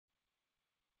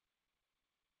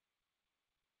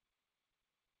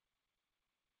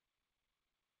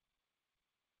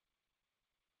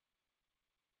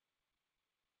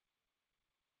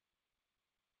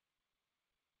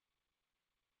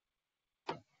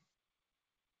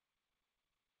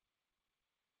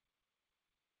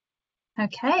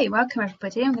Okay, welcome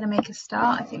everybody. I'm going to make a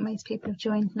start. I think most people have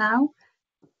joined now.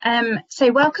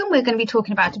 So welcome. We're going to be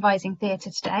talking about devising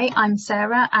theatre today. I'm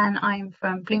Sarah and I'm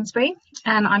from Bloomsbury,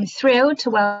 and I'm thrilled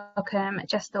to welcome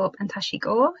Jess, Thorpe and Tashi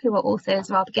Gore, who are authors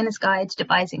of our beginner's guide to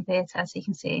devising theatre. So you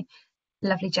can see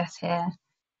lovely Jess here.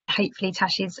 Hopefully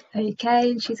Tashi's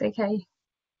okay. She's okay.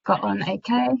 Got on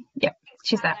okay. Yep,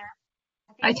 she's there.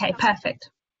 Okay,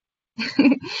 perfect.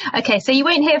 Okay, so you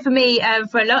won't hear from me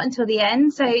for a lot until the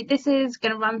end. So this is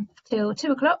going to run till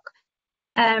 2 o'clock.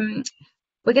 I'm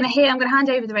going to hand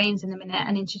over the reins in a minute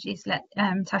and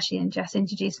let Tashi and Jess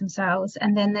introduce themselves,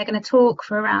 and then they're going to talk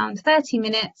for around 30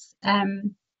 minutes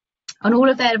on all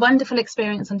of their wonderful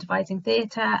experience on devising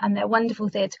theatre and their wonderful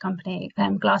theatre company,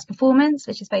 Glass Performance,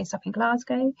 which is based up in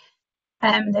Glasgow.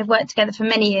 They've worked together for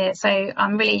many years, so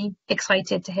I'm really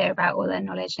excited to hear about all their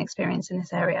knowledge and experience in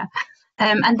this area.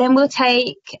 And then we'll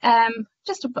take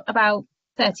just about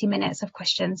 30 minutes of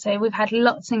questions. So we've had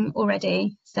lots in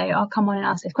already, so I'll come on and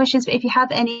ask those questions. But if you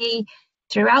have any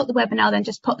throughout the webinar, then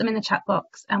just pop them in the chat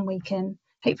box and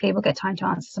hopefully we'll get time to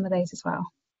answer some of those as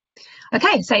well.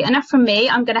 Okay, so enough from me.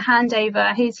 I'm going to hand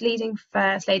over. Who's leading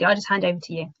first, lady? I'll just hand over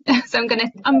to you. So I'm going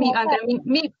to unmute. I'm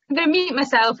going to mute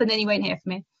myself, and then you won't hear from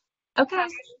me. Okay.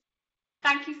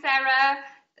 Thank you, Sarah.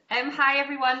 Hi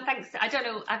everyone. Thanks. I don't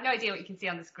know. I've no idea what you can see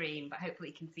on the screen, but hopefully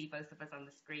you can see both of us on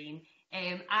the screen.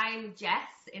 I'm Jess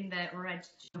in the red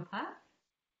jumper,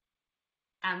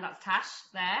 and that's Tash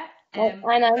there.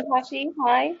 And I'm Tashi.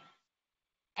 Hi.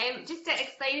 Just to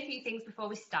explain a few things before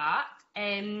we start.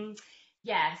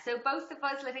 Yeah, so both of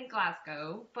us live in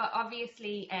Glasgow, but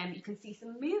obviously you can see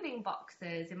some moving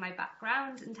boxes in my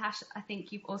background. And Tash, I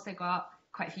think you've also got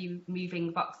quite a few moving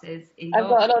boxes in your... I've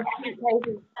got lots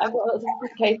of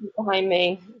suitcases behind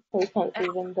me, so we can't see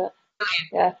them, but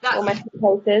yeah, all my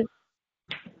suitcases.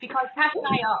 Because Tash and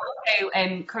I are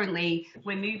also currently,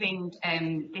 we're moving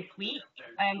this week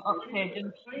up to Dundee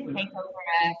to take over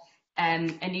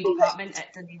a new department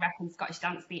at Dundee Rep and Scottish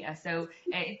Dance Theatre. So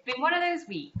it's been one of those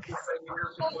weeks.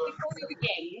 Before we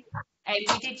begin,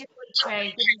 we did just want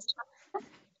to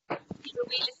give a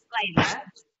wee disclaimer,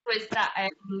 was that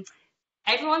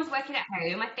everyone's working at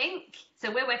home, I think.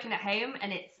 So we're working at home,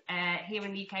 and it's here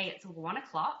in the UK, it's 1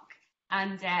 o'clock.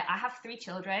 And I have 3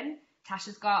 children. Tash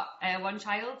has got 1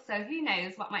 child, so who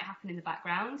knows what might happen in the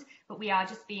background. But we are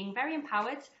just being very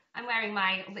empowered. I'm wearing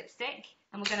my lipstick,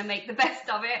 and we're going to make the best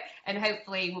of it. And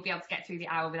hopefully we'll be able to get through the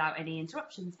hour without any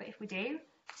interruptions. But if we do,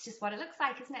 it's just what it looks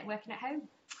like, isn't it, working at home?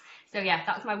 So yeah,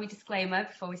 that's my wee disclaimer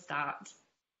before we start.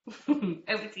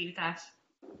 Over to you, Tash.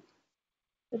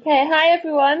 Okay, hi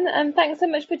everyone, and thanks so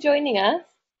much for joining us.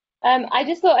 I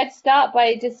just thought I'd start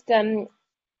by just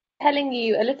telling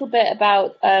you a little bit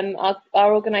about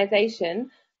our organisation.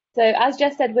 So as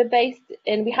Jess said,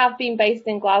 we have been based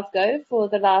in Glasgow for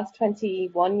the last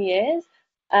 21 years,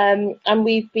 and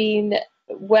we've been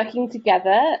working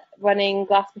together running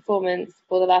Glass Performance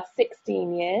for the last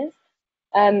 16 years.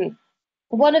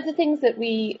 One of the things that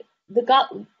the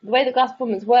way the Glass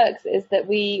Performance works is that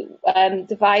we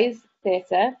devise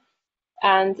theatre,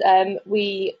 and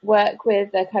we work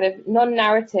with a kind of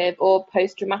non-narrative or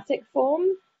post-dramatic form,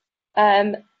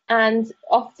 and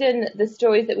often the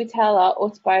stories that we tell are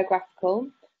autobiographical.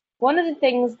 One of the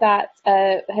things that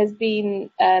has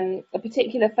been a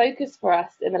particular focus for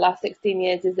us in the last 16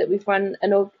 years is that we've run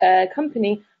a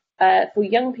company for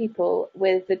young people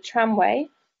with the tramway,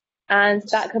 and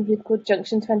that company is called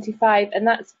Junction 25, and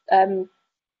that's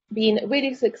been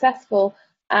really successful.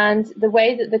 And the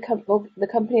way that the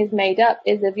company is made up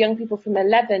is of young people from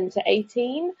 11 to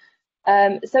 18.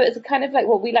 So it's a kind of like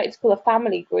what we like to call a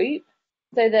family group,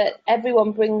 so that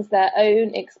everyone brings their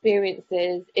own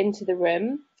experiences into the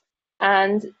room.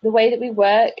 And the way that we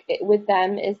work with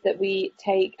them is that we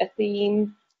take a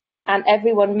theme, and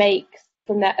everyone makes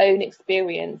from their own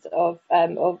experience of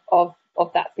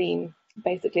that theme,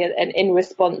 basically, and in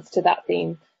response to that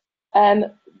theme.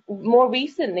 More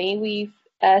recently, we've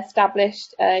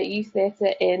established youth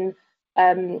theatre in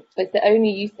it's the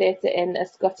only youth theatre in a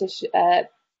Scottish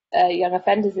Young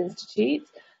Offenders Institute,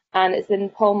 and it's in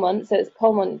Polmont, so it's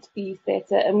Polmont Youth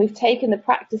Theatre, and we've taken the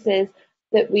practices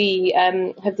that we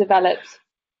have developed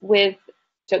with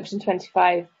Junction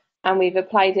 25 and we've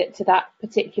applied it to that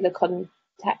particular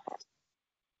context.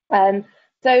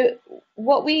 So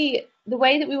the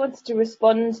way that we wanted to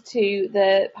respond to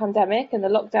the pandemic and the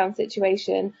lockdown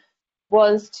situation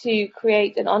was to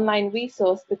create an online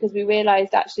resource, because we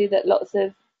realised actually that lots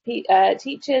of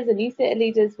teachers and youth theatre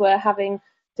leaders were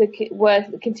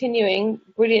continuing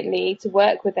brilliantly to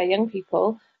work with their young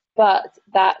people, but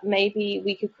that maybe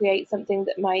we could create something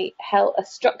that might help, a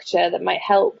structure that might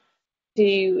help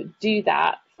to do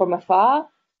that from afar.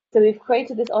 So we've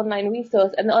created this online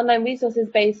resource, and the online resource is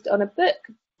based on a book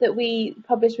that we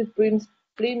published with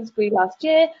Bloomsbury last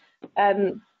year.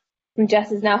 And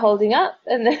Jess is now holding up,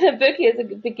 and the book is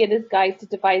a beginner's guide to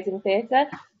devising theatre.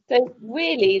 So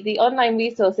really, the online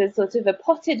resource is sort of a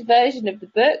potted version of the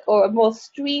book, or a more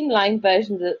streamlined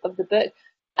version of the book,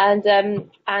 and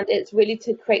it's really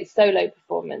to create solo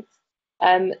performance.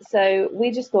 So we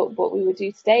just thought what we would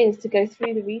do today is to go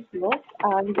through the resource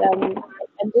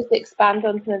and just expand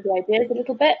on some of the ideas a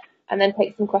little bit, and then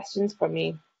take some questions from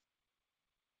you.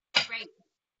 Great.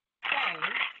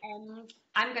 So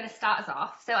I'm going to start us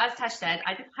off. So as Tash said,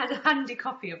 I just had a handy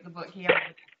copy of the book here,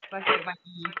 so I thought it might be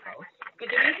useful. But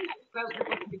the reason I wrote the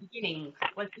book at the beginning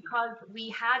was because we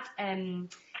had a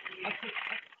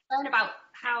concern about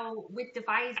how with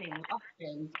devising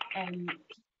often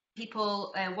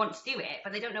people want to do it,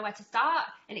 but they don't know where to start,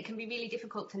 and it can be really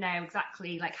difficult to know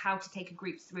exactly like how to take a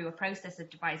group through a process of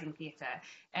devising theatre.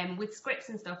 With scripts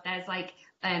and stuff,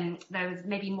 there's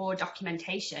maybe more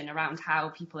documentation around how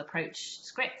people approach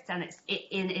scripts, and it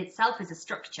in itself is a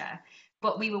structure.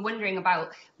 But we were wondering about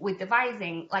with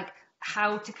devising, like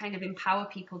how to kind of empower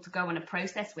people to go on a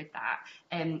process with that,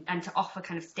 and to offer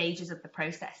kind of stages of the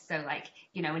process. So like,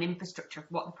 you know, an infrastructure of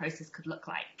what the process could look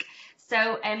like.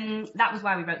 So that was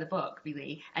why we wrote the book,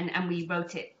 really, and we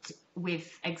wrote it with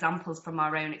examples from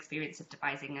our own experience of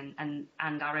devising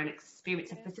and our own experience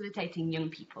of facilitating young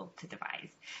people to devise.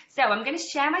 So I'm going to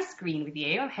share my screen with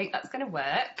you. I hope that's going to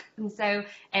work. And so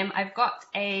I've got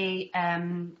a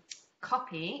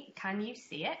copy. Can you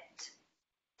see it?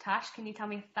 Tash, can you tell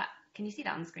me if that, can you see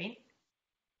that on the screen?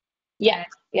 Yeah.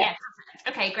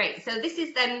 Okay, great. So this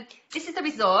is the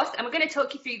resource, and we're going to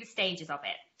talk you through the stages of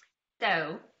it.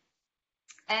 So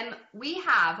we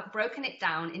have broken it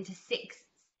down into 6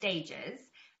 stages,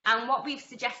 and what we've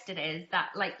suggested is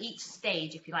that like each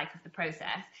stage, if you like, of the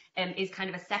process is kind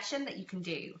of a session that you can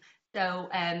do. So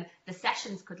the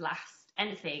sessions could last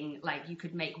anything, like you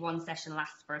could make one session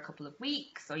last for a couple of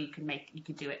weeks, or you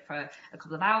could do it for a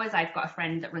couple of hours. I've got a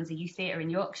friend that runs a youth theatre in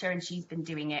Yorkshire, and she's been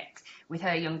doing it with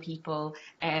her young people,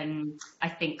 I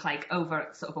think like over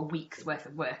sort of a week's worth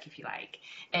of work, if you like.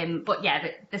 But yeah,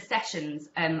 the sessions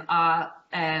are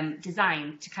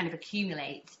designed to kind of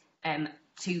accumulate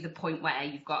to the point where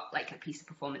you've got like a piece of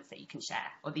performance that you can share,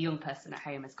 or the young person at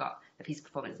home has got a piece of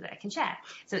performance that they can share.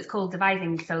 So it's called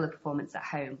Devising Solo Performance at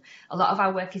Home. A lot of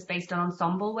our work is based on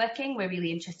ensemble working. We're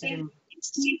really interested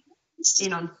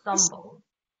in ensemble.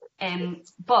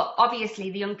 But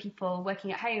obviously the young people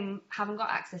working at home haven't got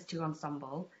access to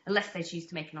ensemble unless they choose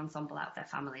to make an ensemble out of their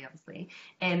family, obviously.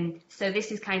 So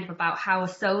this is kind of about how a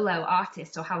solo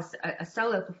artist or how a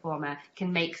solo performer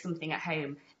can make something at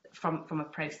home from a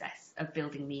process of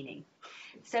building meaning.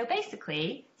 So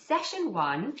basically, session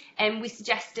 1, we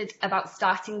suggested about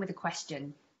starting with a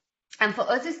question. And for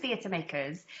us as theatre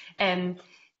makers,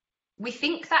 we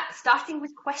think that starting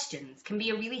with questions can be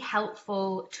a really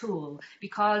helpful tool,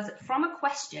 because from a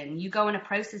question, you go on a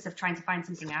process of trying to find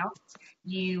something out.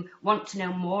 You want to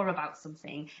know more about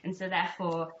something, and so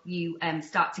therefore you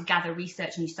start to gather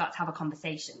research and you start to have a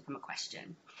conversation from a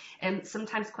question.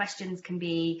 Sometimes questions can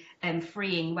be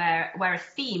freeing, where a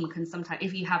theme can sometimes,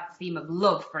 if you have the theme of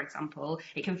love, for example,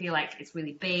 it can feel like it's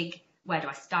really big. Where do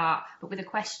I start? But with a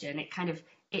question, it kind of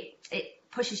it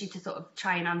pushes you to sort of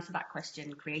try and answer that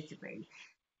question creatively.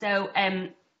 So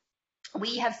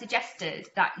we have suggested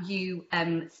that you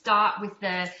start with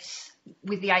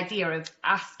the idea of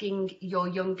asking your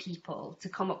young people to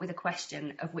come up with a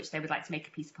question of which they would like to make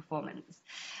a piece of performance.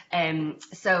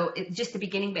 So just the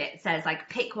beginning bit says like,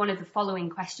 pick one of the following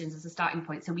questions as a starting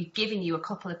point. So we've given you a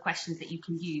couple of questions that you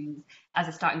can use as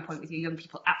a starting point with your young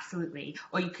people, absolutely.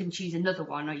 Or you can choose another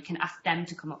one, or you can ask them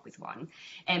to come up with one.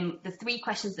 The 3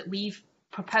 questions that we've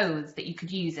proposed that you could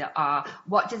use are,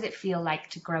 what does it feel like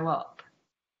to grow up?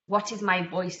 What is my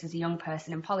voice as a young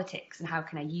person in politics, and how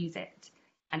can I use it?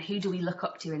 And who do we look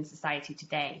up to in society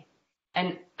today?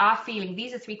 And our feeling,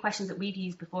 these are 3 questions that we've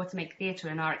used before to make theatre,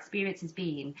 and our experience has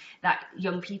been that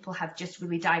young people have just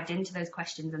really dived into those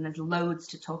questions, and there's loads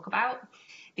to talk about.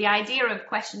 The idea of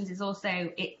questions is also,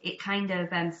 it kind of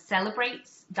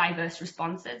celebrates diverse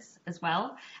responses as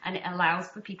well, and it allows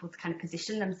for people to kind of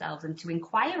position themselves and to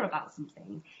inquire about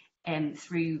something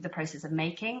through the process of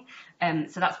making.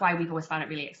 So that's why we've always found it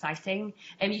really exciting.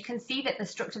 You can see that the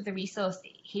structure of the resource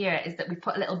here is that we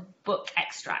put a little book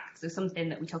extract, so something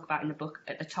that we talk about in the book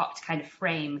at the top to kind of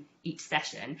frame each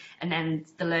session, and then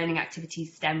the learning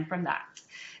activities stem from that.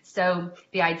 So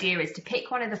the idea is to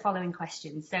pick one of the following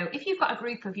questions. So if you've got a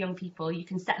group of young people, you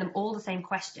can set them all the same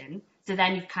question. So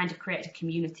then you've kind of created a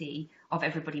community of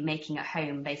everybody making at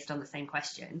home based on the same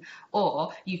question.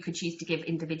 Or you could choose to give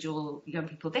individual young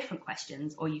people different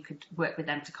questions, or you could work with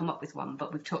them to come up with one.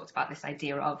 But we've talked about this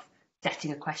idea of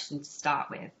setting a question to start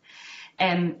with.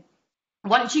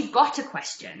 Once you've got a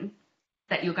question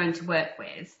that you're going to work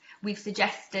with, we've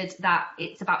suggested that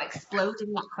it's about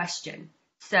exploding that question.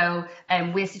 So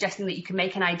we're suggesting that you can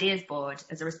make an ideas board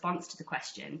as a response to the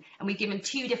question. And we've given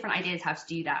 2 different ideas how to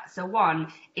do that. So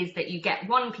one is that you get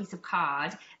one piece of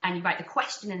card and you write the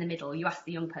question in the middle. You ask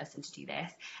the young person to do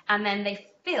this. And then they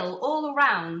fill all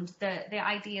around the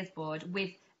ideas board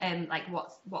with like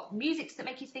what music does it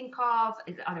make you think of?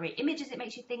 Are there any images it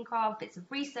makes you think of? Bits of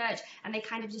research. And they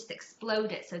kind of just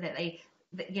explode it so that they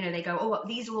go, oh,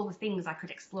 these are all the things I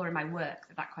could explore in my work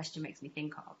that question makes me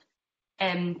think of.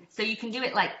 So you can do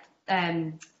it like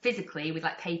physically with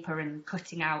like paper and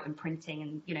cutting out and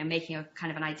printing and making a kind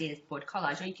of an ideas board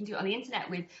collage, or you can do it on the internet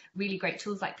with really great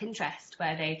tools like Pinterest,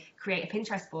 where they create a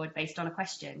Pinterest board based on a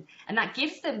question, and that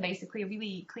gives them basically a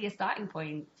really clear starting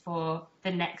point for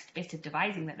the next bit of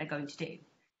devising that they're going to do.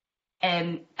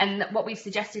 And what we've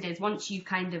suggested is once you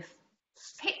kind of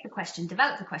pick the question,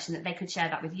 develop the question, that they could share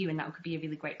that with you, and that could be a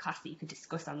really great class that you could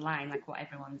discuss online, like what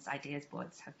everyone's ideas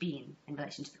boards have been in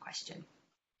relation to the question.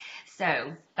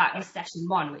 So that was session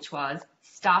 1, which was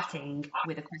starting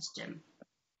with a question.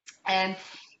 And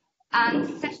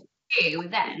session 2,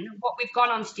 then, what we've gone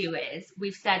on to do is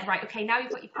we've said, right, okay, now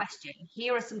you've got your question.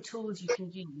 Here are some tools you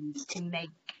can use to make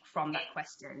from that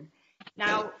question.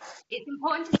 Now, it's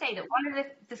important to say that one of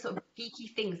the sort of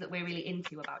geeky things that we're really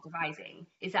into about devising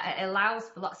is that it allows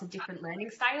for lots of different learning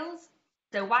styles.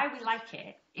 So why we like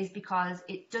it is because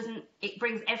it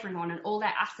brings everyone and all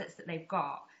their assets that they've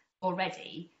got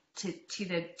already to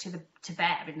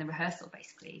bear in the rehearsal,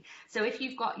 basically. So if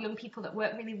you've got young people that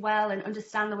work really well and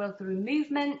understand the world through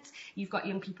movement, you've got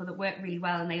young people that work really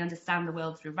well and they understand the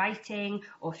world through writing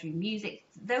or through music,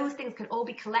 those things can all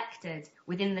be collected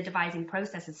within the devising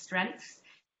process as strengths.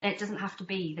 And it doesn't have to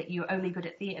be that you're only good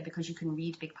at theatre because you can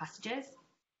read big passages,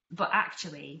 but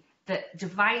actually that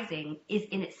devising is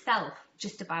in itself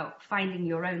just about finding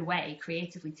your own way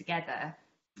creatively together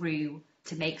through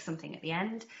to make something at the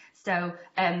end. So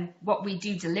what we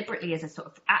do deliberately as a sort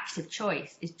of active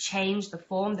choice is change the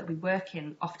form that we work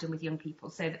in, often with young people,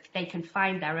 so that they can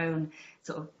find their own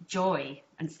sort of joy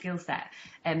and skill set.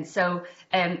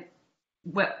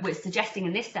 We're suggesting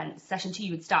in this sense, session 2,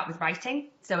 you would start with writing.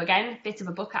 So again, a bit of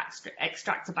a book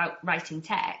extract about writing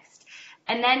text.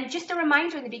 And then just a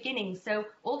reminder in the beginning, so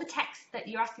all the text that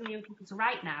you're asking the young people to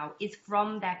write now is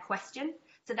from their question.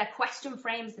 So their question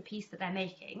frames the piece that they're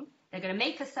making. They're going to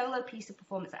make a solo piece of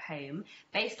performance at home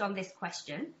based on this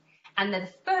question. And then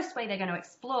the first way they're going to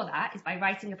explore that is by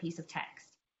writing a piece of text.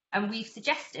 And we've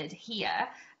suggested here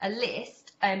a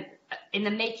list in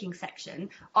the making section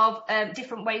of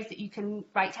different ways that you can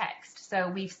write text. So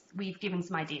we've given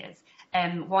some ideas.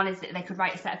 One is that they could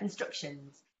write a set of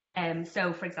instructions.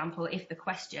 So, for example, if the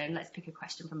question, let's pick a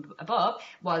question from above,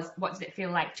 was what does it feel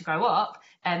like to grow up?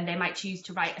 They might choose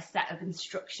to write a set of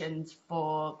instructions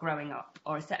for growing up,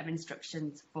 or a set of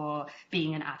instructions for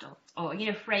being an adult, or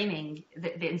framing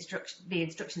the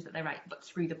instructions that they write, but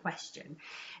through the question.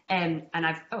 And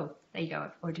there you go.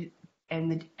 I've already in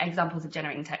the examples of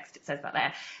generating text, it says that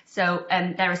there. So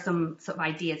there are some sort of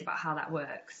ideas about how that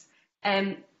works.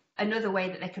 Another way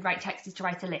that they could write text is to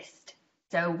write a list.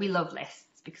 So we love lists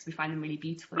because we find them really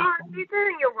beautiful. Oh, you're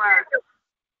doing your work.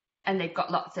 And they've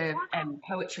got lots of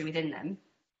poetry within them.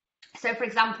 So, for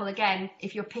example, again,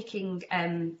 if you're picking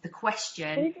the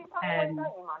question,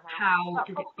 how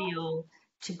does it feel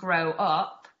to grow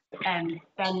up,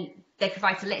 then they could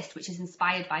write a list which is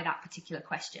inspired by that particular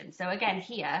question. So again,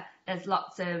 here, there's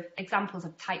lots of examples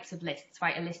of types of lists.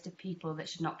 Write a list of people that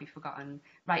should not be forgotten.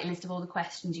 Write a list of all the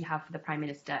questions you have for the Prime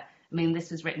Minister. I mean,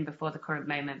 this was written before the current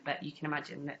moment, but you can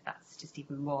imagine that that's just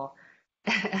even more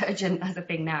urgent as a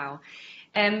thing now.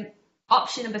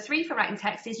 Option number 3 for writing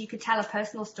text is you could tell a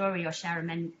personal story or share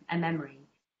a memory.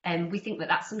 We think that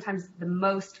that's sometimes the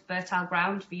most fertile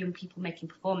ground for young people making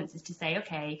performances, to say,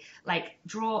 okay, like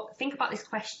think about this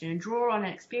question and draw on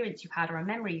an experience you've had or a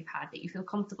memory you've had that you feel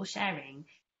comfortable sharing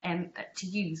to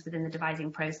use within the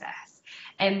devising process.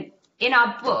 In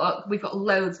our book, we've got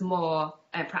loads more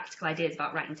practical ideas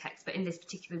about writing text, but in this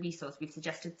particular resource, we've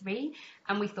suggested 3,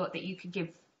 and we thought that you could give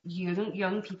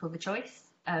young people the choice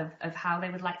of how they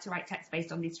would like to write text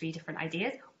based on these 3 different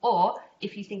ideas, or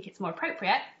if you think it's more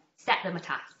appropriate, set them a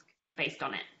task based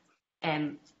on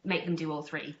it. Make them do all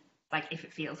 3, like if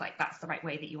it feels like that's the right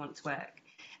way that you want to work.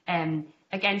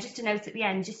 Again, just a note at the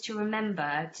end, just to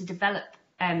remember to develop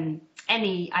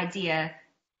any idea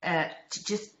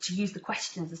to use the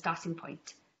question as a starting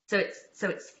point. So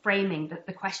it's framing, that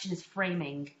the question is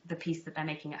framing the piece that they're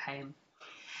making at home.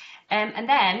 And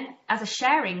then, as a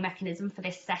sharing mechanism for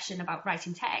this session about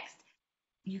writing text,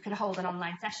 you can hold an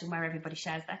online session where everybody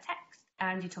shares their text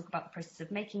and you talk about the process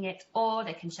of making it, or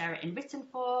they can share it in written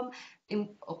form, in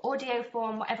audio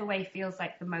form, whatever way feels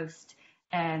like the most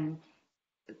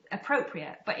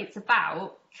appropriate. But it's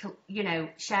about, you know,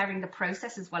 sharing the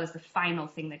process as well as the final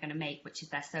thing they're going to make, which is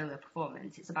their solo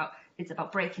performance. It's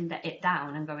about breaking it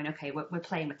down and going, okay, we're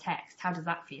playing with text. How does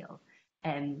that feel?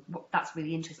 That's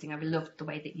really interesting. I really loved the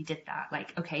way that you did that.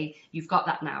 Like, okay, you've got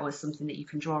that now as something that you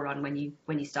can draw on when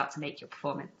you start to make your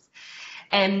performance.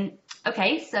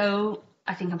 Okay, so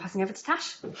I think I'm passing over to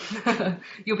Tash.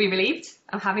 You'll be relieved.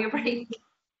 I'm having a break.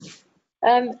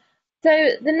 So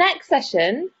the next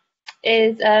session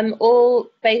is all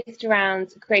based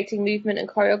around creating movement and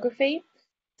choreography.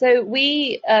 So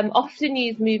we often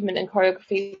use movement and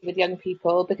choreography with young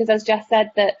people because, as Jess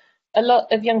said, that a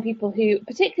lot of young people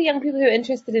particularly young people who are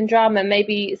interested in drama,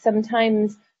 maybe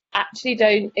sometimes actually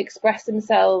don't express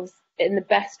themselves in the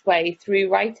best way through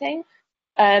writing.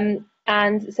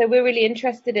 And so we're really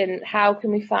interested in how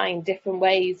can we find different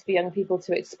ways for young people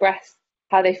to express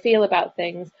how they feel about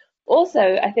things.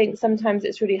 Also, I think sometimes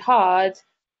it's really hard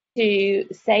to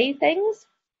say things,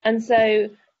 and so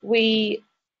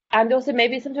also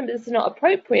maybe sometimes it's not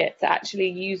appropriate to actually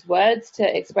use words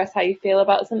to express how you feel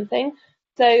about something.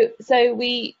 So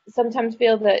we sometimes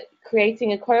feel that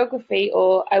creating a choreography,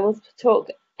 or I will talk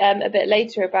a bit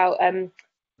later about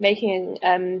making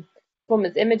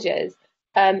performance images.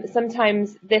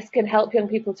 Sometimes this can help young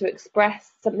people to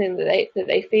express something that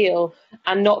they feel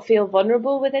and not feel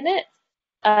vulnerable within it.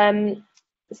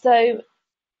 So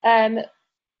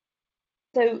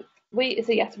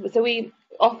we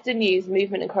often use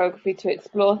movement and choreography to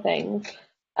explore things.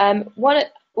 One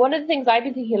of the things I've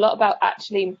been thinking a lot about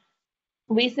actually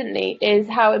recently is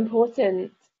how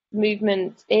important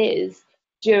movement is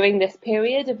during this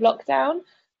period of lockdown,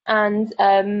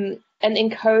 and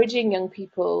encouraging young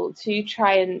people to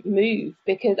try and move,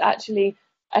 because actually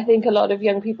I think a lot of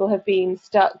young people have been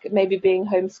stuck maybe being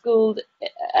homeschooled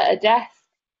at a desk,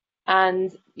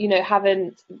 and you know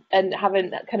haven't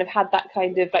kind of had that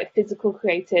kind of like physical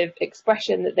creative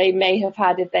expression that they may have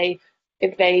had if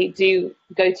they do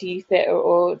go to youth theatre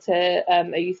or to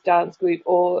a youth dance group,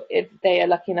 or if they are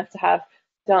lucky enough to have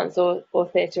dance or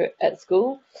theatre at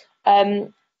school.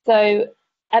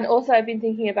 And also I've been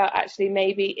thinking about actually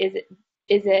maybe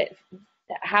is it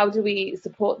how do we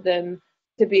support them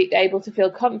to be able to feel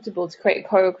comfortable to create a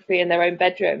choreography in their own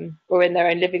bedroom or in their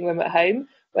own living room at home,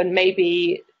 when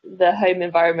maybe the home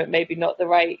environment maybe not the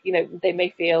right, you know, they may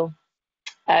feel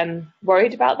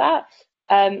worried about that.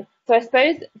 So I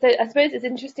suppose it's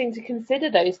interesting to consider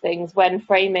those things when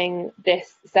framing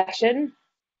this session,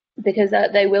 because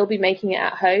they will be making it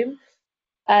at home.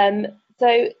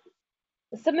 So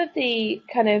some of the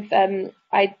kind of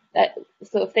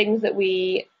sort of things that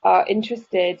we are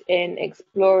interested in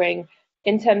exploring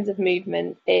in terms of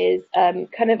movement is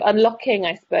kind of unlocking,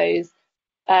 I suppose,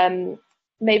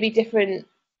 maybe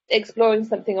exploring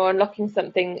something or unlocking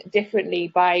something differently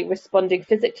by responding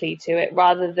physically to it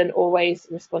rather than always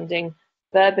responding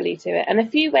verbally to it. And a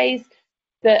few ways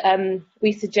that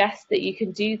we suggest that you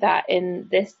can do that in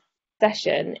this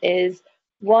session is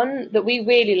one that we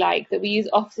really like, that we use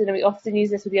often, and we often use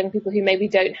this with young people who maybe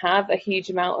don't have a huge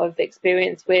amount of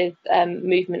experience with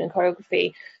movement and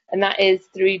choreography, and that is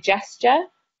through gesture.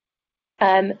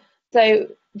 So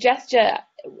gesture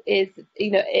is,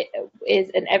 you know, is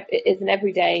an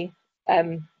everyday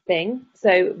thing.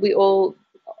 So we all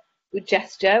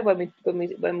gesture when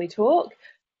we talk.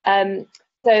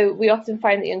 So we often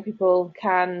find that young people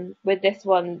can, with this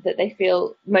one, that they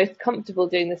feel most comfortable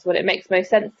doing this one. It makes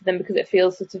most sense to them because it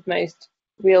feels sort of most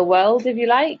real world, if you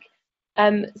like.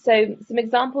 So some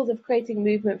examples of creating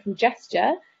movement from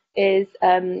gesture is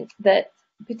that,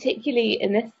 particularly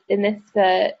in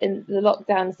the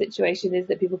lockdown situation, is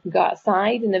that people can go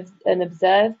outside and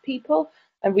observe people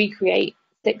and recreate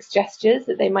 6 gestures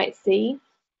that they might see.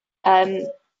 I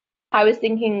was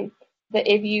thinking that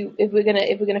if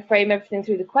we're gonna frame everything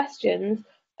through the questions,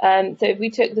 so if we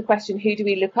took the question, who do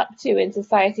we look up to in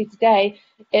society today,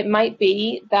 it might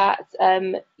be that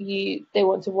they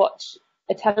want to watch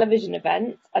a television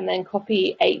event and then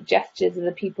copy 8 gestures of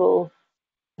the people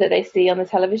that they see on the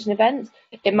television event.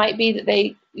 It might be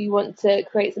that you want to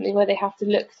create something where they have to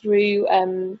look through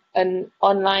an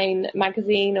online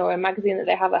magazine or a magazine that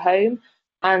they have at home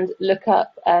and look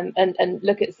up and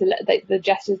look at the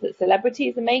gestures that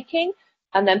celebrities are making,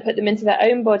 and then put them into their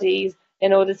own bodies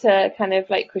in order to kind of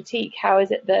like critique how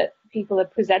is it that people are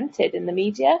presented in the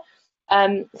media.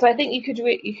 So I think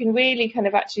you can really kind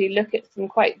of actually look at some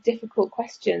quite difficult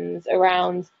questions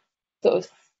around sort of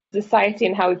society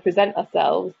and how we present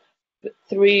ourselves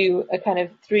through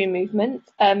movement.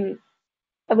 And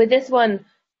with this one,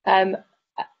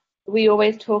 we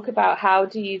always talk about how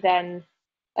do you then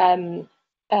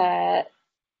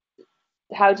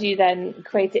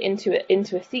create it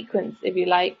into a sequence, if you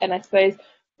like. And I suppose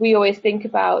we always think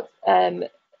about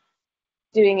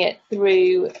doing it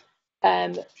through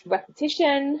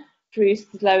repetition, through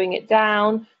slowing it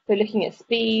down, so looking at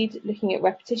speed, looking at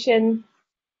repetition,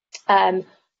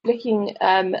 looking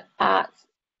at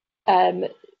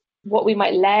what we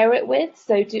might layer it with.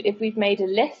 So if we've made a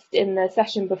list in the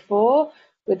session before,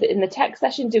 in the text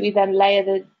session, do we then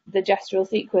layer the gestural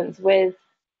sequence with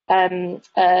a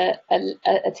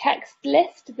text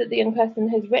list that the young person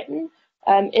has written?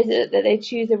 Is it that they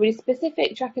choose a really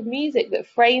specific track of music that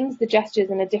frames the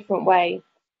gestures in a different way?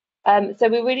 So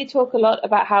we really talk a lot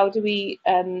about how do we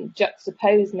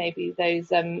juxtapose maybe those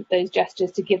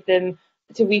gestures to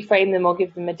reframe them or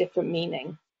give them a different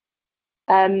meaning.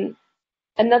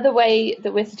 Another way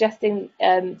that we're suggesting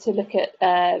to look at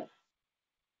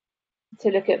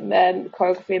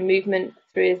choreography and movement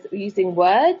through is using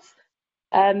words.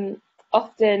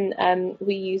 Often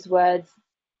we use words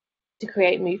to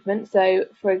create movement. So,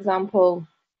 for example,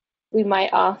 we might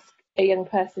ask a young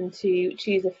person to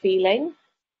choose a feeling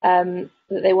that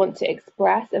they want to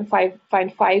express and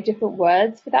find 5 different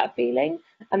words for that feeling,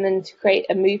 and then to create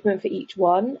a movement for each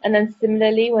one. And then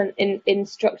similarly, when in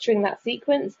structuring that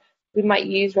sequence, we might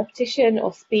use repetition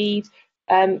or speed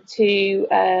to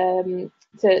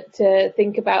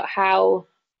think about how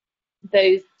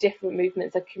those different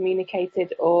movements are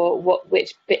communicated, or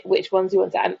which ones you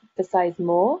want to emphasize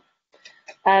more.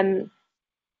 And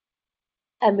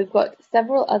we've got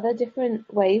several other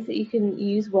different ways that you can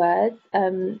use words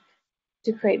to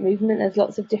create movement. There's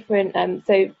lots of different.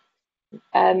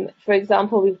 For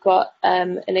example, we've got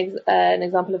an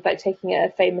example of like taking a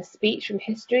famous speech from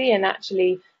history and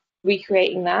actually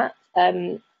recreating that,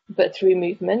 but through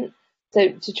movement. So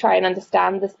to try and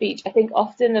understand the speech, I think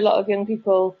often a lot of young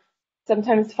people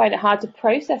sometimes find it hard to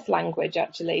process language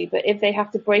actually, but if they have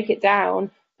to break it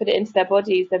down, put it into their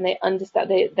bodies, then they understand.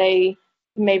 They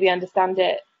maybe understand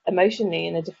it emotionally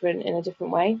in a different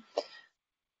way.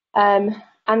 And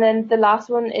then the last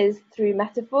one is through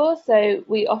metaphor. So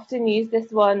we often use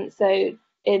this one so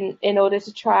in order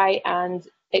to try and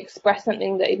express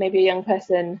something that maybe a young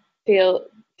person feels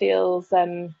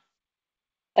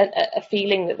a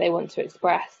feeling that they want to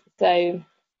express. So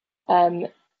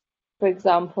for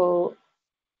example,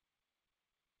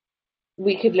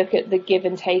 we could look at the give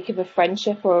and take of a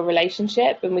friendship or a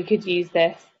relationship, and we could use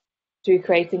this through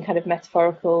creating kind of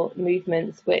metaphorical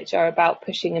movements which are about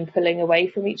pushing and pulling away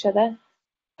from each other,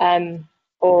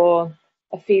 or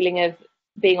a feeling of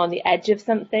being on the edge of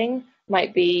something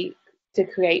might be to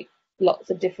create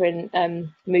lots of different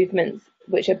movements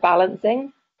which are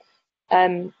balancing.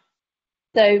 So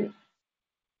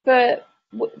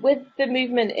with the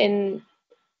movement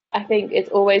I think it's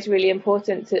always really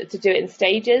important to do it in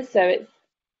stages. So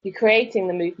you're creating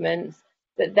the movements,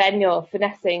 but then you're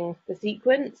finessing the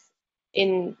sequence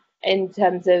in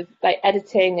terms of like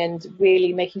editing and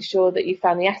really making sure that you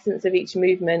found the essence of each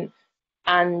movement,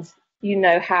 and you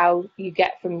know how you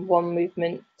get from one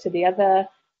movement to the other,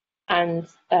 and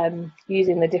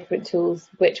using the different tools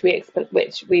which we've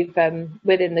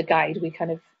within the guide we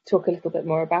kind of talk a little bit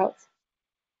more about.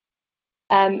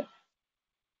 So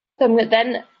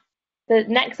then the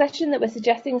next session that we're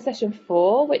suggesting is session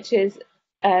 4, which is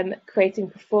creating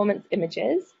performance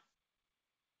images.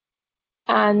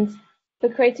 And for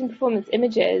creating performance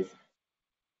images,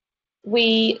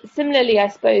 we similarly, I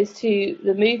suppose, to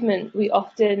the movement, we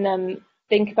often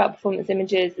think about performance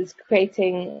images as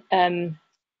creating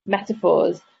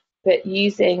metaphors, but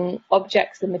using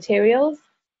objects and materials.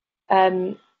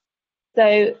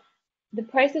 So the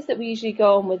process that we usually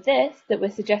go on with this, that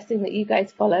we're suggesting that you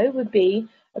guys follow, would be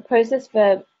a process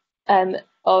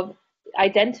of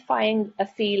identifying a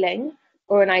feeling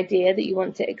or an idea that you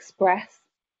want to express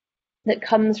that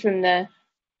comes from the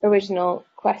original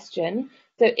question.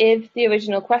 So if the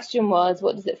original question was,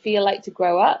 what does it feel like to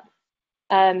grow up?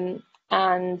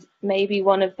 And maybe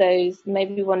one of the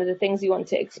things you want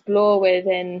to explore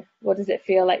within what does it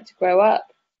feel like to grow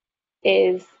up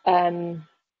is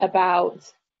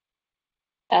about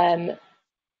the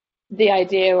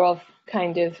idea of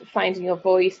kind of finding your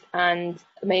voice, and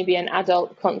maybe an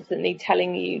adult constantly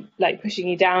telling you, like pushing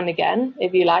you down again,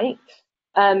 if you like.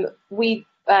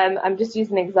 I'm just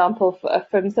using an example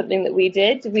from something that we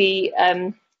did. We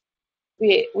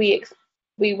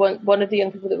one of the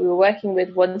young people that we were working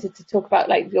with wanted to talk about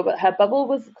like her bubble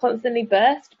was constantly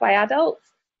burst by adults.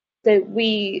 So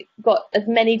we got as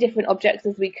many different objects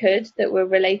as we could that were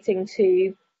relating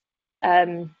to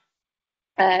that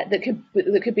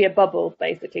could be a bubble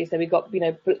basically. So we got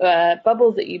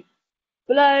bubbles that you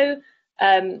blow.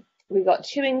 We got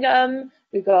chewing gum.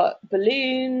 We got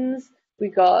balloons. We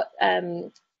got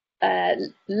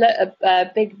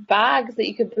big bags that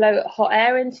you could blow hot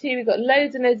air into. We got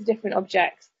loads and loads of different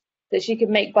objects that she could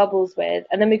make bubbles with,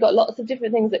 and then we got lots of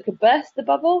different things that could burst the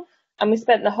bubble. And we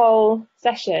spent the whole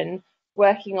session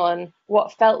working on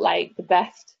what felt like the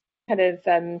best kind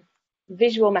of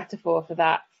visual metaphor for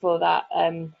that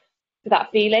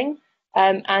feeling.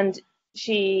 And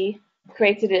she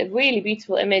created a really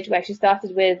beautiful image where she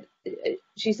started with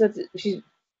she's a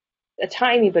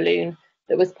tiny balloon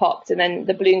that was popped, and then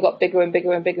the balloon got bigger and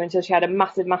bigger and bigger until she had a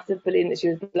massive balloon that she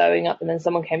was blowing up, and then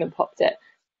someone came and popped it.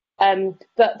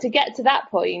 But to get to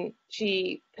that point,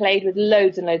 she played with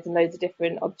loads and loads and loads of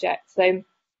different objects. So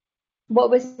what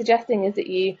we're suggesting is that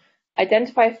you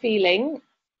identify a feeling,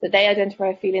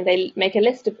 they make a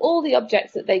list of all the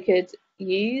objects that they could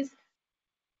use.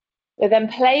 They then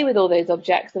play with all those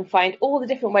objects and find all the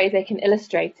different ways they can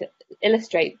illustrate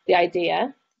the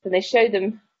idea. Then they show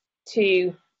them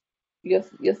to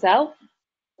yourself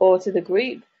or to the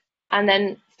group, and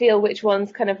then feel which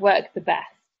ones kind of work the best.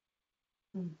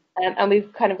 And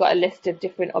we've kind of got a list of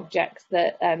different objects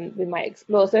that we might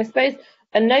explore. So I suppose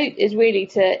a note is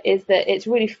that it's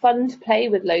really fun to play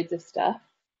with loads of stuff,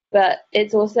 but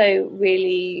it's also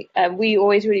really, we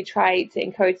always really try to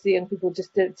encourage the young people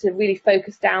just to really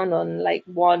focus down on like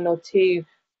one or two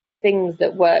things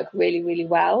that work really, really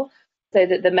well, so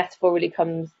that the metaphor really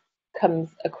comes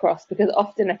across. Because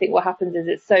often I think what happens is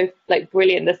it's so like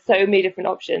brilliant, there's so many different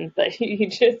options that you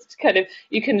just kind of,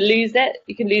 you can lose the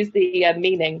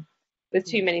meaning with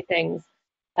too many things.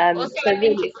 Also, so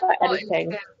really it's about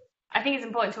editing. I think it's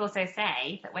important to also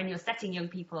say that when you're setting young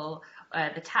people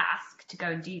the task to go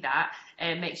and do that,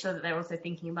 make sure that they're also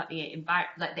thinking about the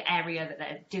area that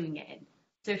they're doing it in.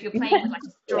 So if you're playing with like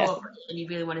a strawberry and you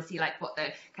really want to see like what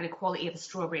the kind of quality of the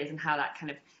strawberry is and how that kind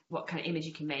of, what kind of image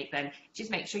you can make, then just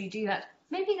make sure you do that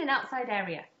maybe in an outside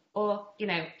area. Or, you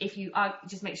know, if you are,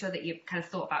 just make sure that you've kind of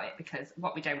thought about it, because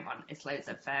what we don't want is loads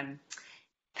of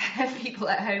people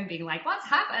at home being like, what's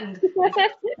happened?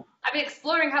 I've been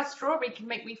exploring how strawberry can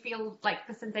make me feel like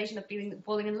the sensation of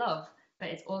falling in love, but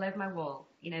it's all over my wall,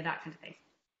 you know, that kind of thing.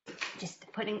 Just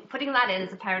putting that in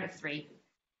as a parent of 3.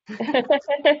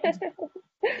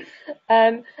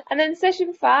 And then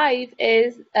session 5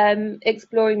 is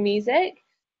exploring music.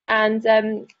 And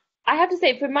I have to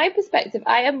say, from my perspective,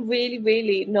 I am really,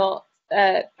 really not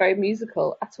very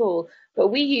musical at all. But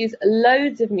we use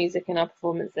loads of music in our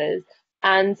performances,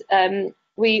 and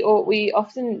we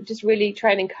often just really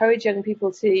try and encourage young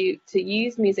people to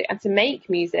use music and to make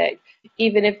music,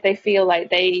 even if they feel like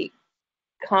they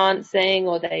can't sing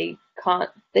or they don't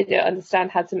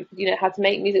understand how to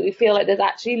make music. We feel like there's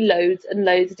actually loads and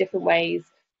loads of different ways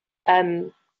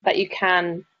that you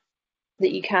can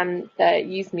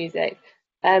use music.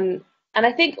 And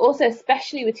I think also,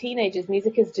 especially with teenagers,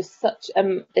 music is just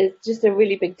is just a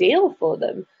really big deal for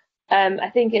them. I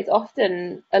think it's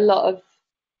often a lot of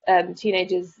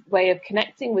teenagers' way of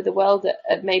connecting with the world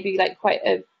at maybe like quite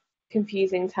a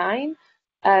confusing time.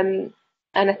 And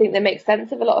I think they make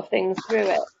sense of a lot of things through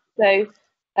it. So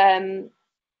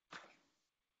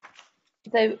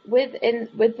with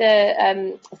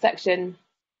the section,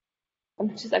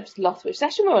 I've just lost which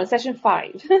session we're on. Session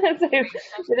 5. So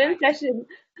within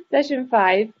session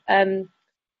 5,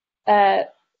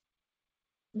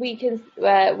 we can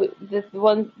the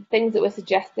one things that we're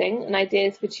suggesting and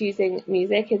ideas for choosing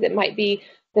music is, it might be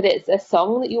that it's a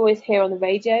song that you always hear on the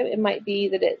radio. It might be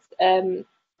that it's a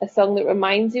song that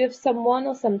reminds you of someone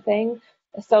or something,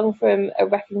 a song from a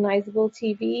recognizable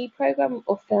TV program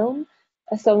or film,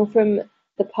 a song from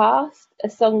the past, a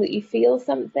song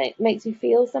that makes you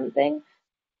feel something.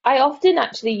 I often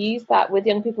actually use that with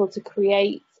young people to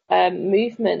create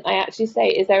movement. I actually say,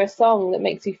 is there a song that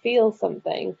makes you feel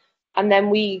something? And then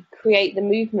we create the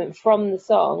movement from the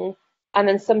song, and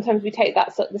then sometimes we take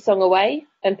the song away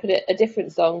and put a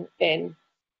different song in,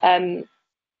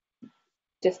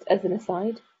 just as an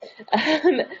aside.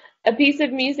 A piece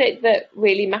of music that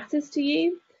really matters to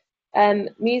you,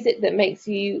 music that makes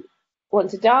you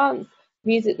want to dance,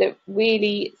 music that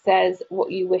really says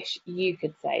what you wish you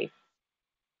could say.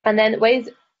 And then ways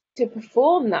to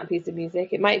perform that piece of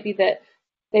music. It might be that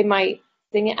they might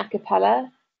sing it a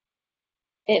cappella.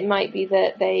 It might be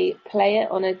that they play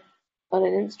it on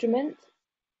an instrument.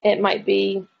 It might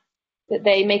be that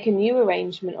they make a new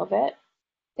arrangement of it.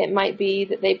 It might be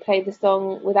that they play the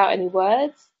song without any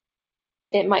words.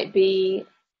 It might be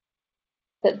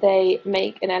that they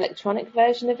make an electronic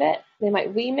version of it. They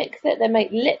might remix it. They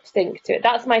might lip sync to it.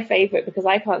 That's my favourite because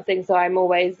I can't sing, so I'm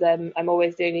always doing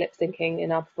lip syncing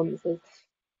in our performances.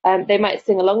 They might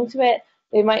sing along to it.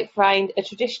 They might find a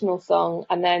traditional song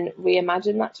and then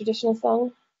reimagine that traditional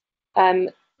song.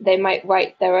 They might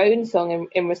write their own song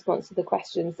in response to the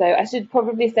question. So I should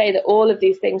probably say that all of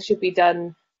these things should be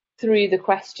done through the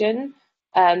question.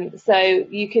 So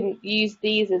you can use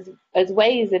these as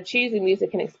ways of choosing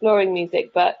music and exploring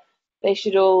music, but they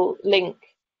should all link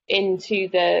into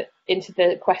the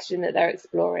question that they're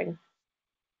exploring.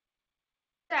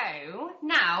 So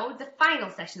now the final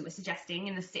session that we're suggesting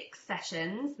in the 6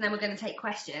 sessions, and then we're going to take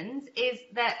questions, is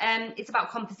that it's about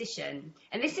composition.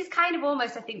 And this is kind of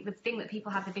almost, I think, the thing that people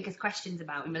have the biggest questions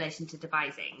about in relation to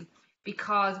devising,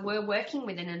 because we're working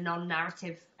within a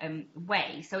non-narrative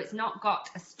way. So it's not got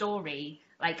a story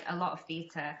like a lot of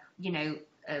theatre,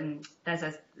 there's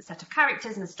a set of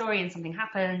characters and a story and something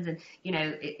happens and,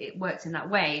 it works in that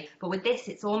way. But with this,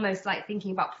 it's almost like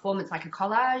thinking about performance like a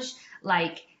collage,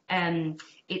 like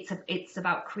it's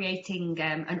about creating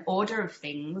an order of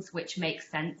things which makes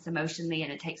sense emotionally,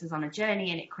 and it takes us on a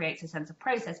journey and it creates a sense of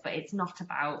process, but it's not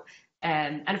about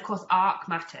and of course arc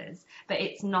matters, but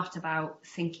it's not about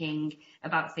thinking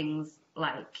about things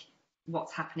like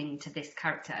what's happening to this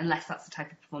character, unless that's the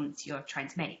type of performance you're trying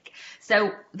to make.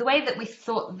 So the way that we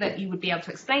thought that you would be able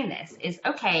to explain this is,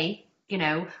 okay,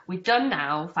 we've done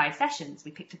now 5 sessions,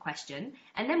 we picked a question,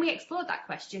 and then we explored that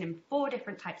question in 4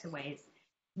 different types of ways.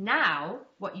 Now,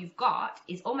 what you've got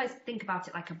is almost think about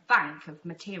it like a bank of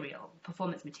material,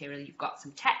 performance material. You've got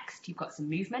some text, you've got some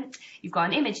movement, you've got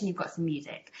an image, and you've got some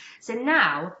music. So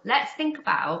now let's think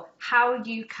about how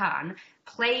you can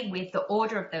play with the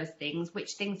order of those things.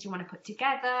 Which things do you want to put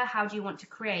together? How do you want to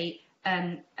create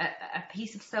a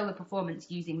piece of solo performance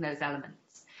using those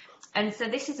elements? And so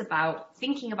this is about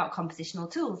thinking about compositional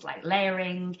tools like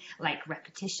layering, like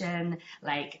repetition,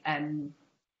 like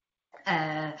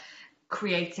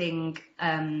creating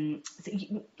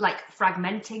like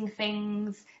fragmenting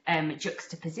things,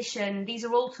 juxtaposition. These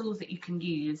are all tools that you can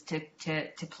use to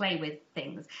play with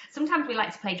things. Sometimes we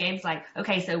like to play games like,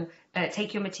 okay, so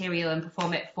take your material and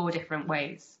perform it 4 different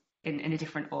ways in a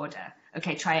different order.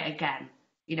 Okay, try it again.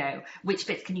 Which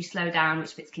bits can you slow down?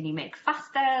 Which bits can you make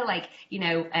faster? Like,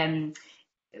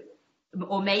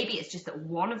 or maybe it's just that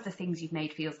one of the things you've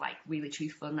made feels like really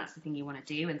truthful and that's the thing you want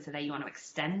to do, and so there you want to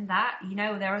extend that.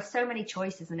 There are so many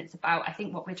choices, and it's about, I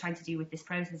think what we're trying to do with this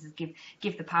process is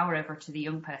give the power over to the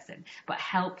young person, but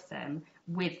help them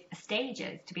with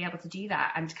stages to be able to do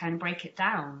that and to kind of break it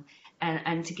down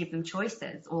and to give them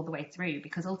choices all the way through,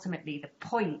 because ultimately the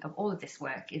point of all of this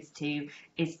work is to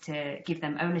give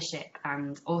them ownership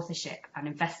and authorship and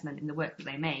investment in the work that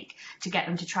they make, to get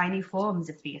them to try new forms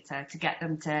of theatre, to get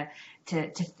them to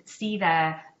see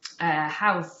their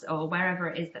house or wherever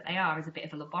it is that they are as a bit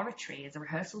of a laboratory, as a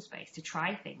rehearsal space, to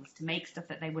try things, to make stuff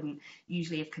that they wouldn't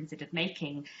usually have considered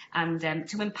making, and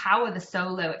to empower the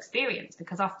solo experience,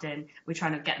 because often we're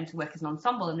trying to get them to work as an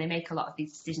ensemble and they make a lot of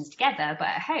these decisions together, but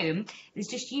at home it's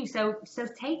just you. So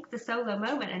take the solo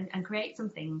moment and create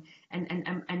something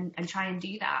and try and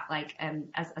do that like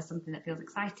as something that feels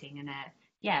exciting and that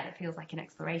feels like an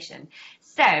exploration.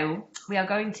 So we are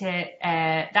going to,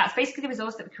 that's basically the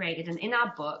resource that we created. And in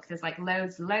our book, there's like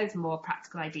loads more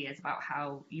practical ideas about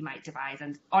how you might devise.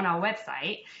 And on our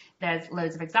website, there's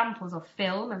loads of examples of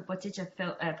film and footage of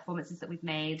performances that we've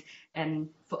made. And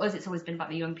for us, it's always been about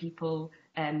the young people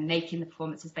making the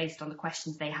performances based on the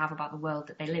questions they have about the world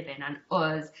that they live in. And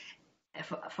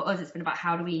for us, it's been about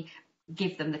how do we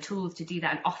give them the tools to do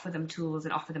that and offer them tools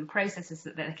and offer them processes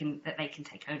that they can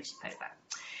take ownership over.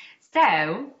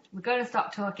 So we're going to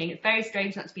stop talking. It's very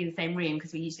strange not to be in the same room,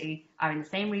 because we usually are in the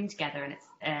same room together, and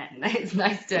it's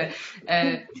nice to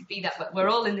be that. But we're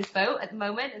all in this boat at the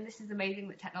moment, and this is amazing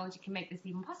that technology can make this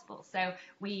even possible. So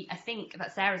I think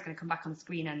that Sarah's going to come back on the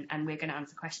screen and we're going to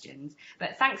answer questions.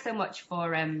 But thanks so much for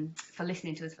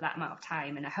listening to us for that amount of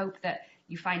time, and I hope that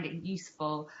you find it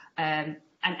useful and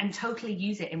totally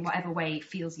use it in whatever way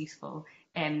feels useful.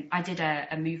 I did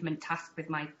a movement task with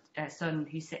my son,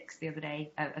 who's 6, the other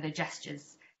day, the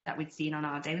gestures that we'd seen on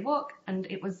our daily walk, and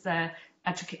it was I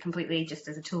took it completely just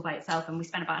as a tool by itself, and we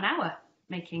spent about an hour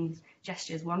making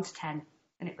gestures 1 to 10,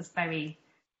 and it was very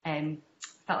felt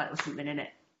like there was something in it,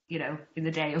 in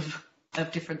the day of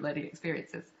different learning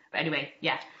experiences. But anyway,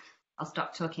 I'll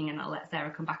stop talking and I'll let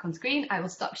Sarah come back on screen. I will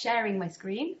stop sharing my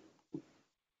screen.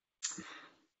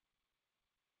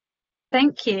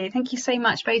 Thank you so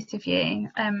much, both of you.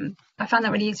 I found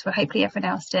that really useful. Hopefully everyone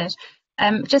else did.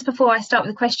 Just before I start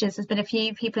with the questions, there's been a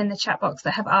few people in the chat box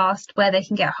that have asked where they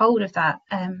can get hold of that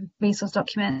resource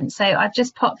document. So I've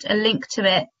just popped a link to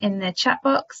it in the chat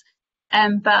box,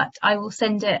 but I will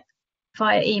send it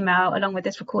via email along with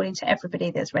this recording to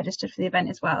everybody that's registered for the event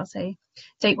as well. So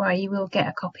don't worry, you will get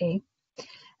a copy.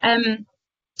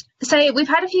 So we've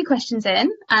had a few questions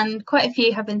in, and quite a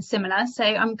few have been similar. So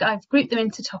I've grouped them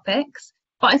into topics.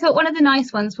 But I thought one of the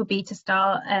nice ones would be to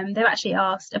start. They've actually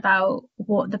asked about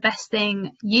what the best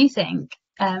thing you think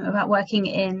about working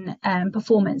in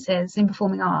performances, in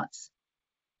performing arts.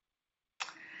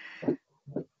 Do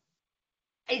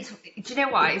you know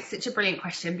what? It's such a brilliant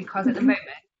question, because at the moment,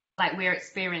 like, we're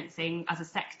experiencing as a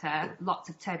sector lots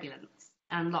of turbulence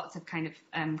and lots of kind of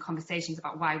conversations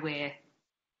about why we're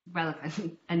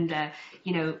relevant, and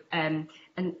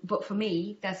but for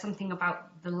me, there's something about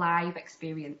the live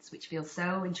experience which feels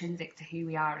so intrinsic to who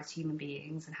we are as human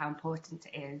beings, and how important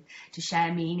it is to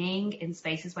share meaning in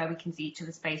spaces where we can see each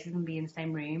other's faces and be in the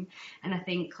same room. And I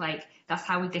think, like, that's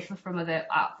how we differ from other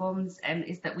art forms,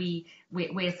 is that we're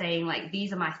saying, like,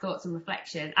 these are my thoughts and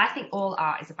reflections. I think all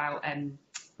art is about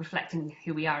reflecting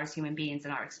who we are as human beings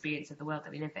and our experience of the world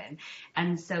that we live in.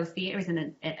 And so theatre is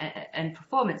and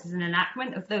performance is an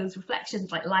enactment of those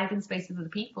reflections, like live in space with other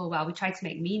people, while we try to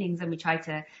make meanings and we try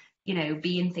to,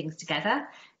 be in things together.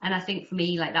 And I think for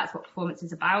me, like, that's what performance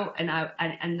is about, and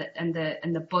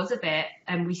the buzz of it.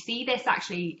 And we see this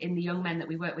actually in the young men that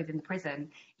we work with in the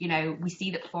prison. We see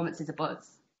that performance is a buzz,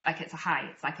 like it's a high,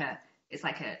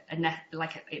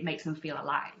 it makes them feel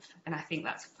alive. And I think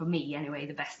that's, for me anyway,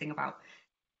 the best thing about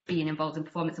being involved in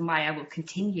performance, and why I will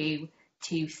continue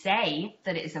to say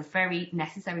that it is a very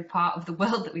necessary part of the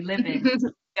world that we live in.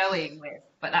 Going with,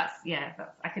 but I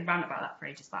could rant about that for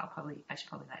ages, but I should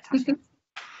probably let Tashi.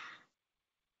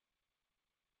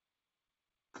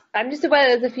 I'm just aware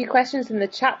there's a few questions in the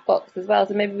chat box as well,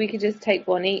 so maybe we could just take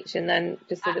one each, and then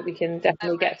just so that we can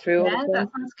definitely get through all of them. Yeah,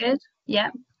 that sounds good.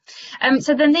 Yeah.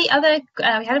 So then the other,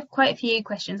 we had quite a few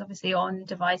questions, obviously, on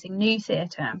devising new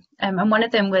theatre. And one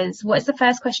of them was, what is the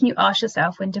first question you ask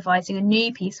yourself when devising a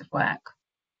new piece of work?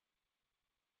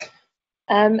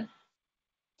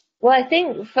 Well, I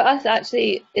think for us,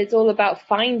 actually, it's all about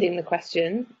finding the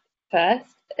question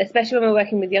first, especially when we're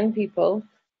working with young people.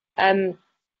 So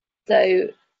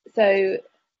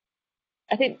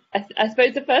I think, I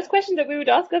suppose the first question that we would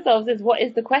ask ourselves is, what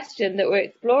is the question that we're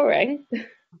exploring?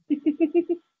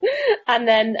 And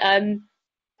then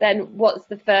what's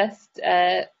the first,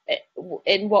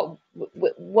 in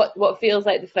what feels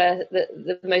like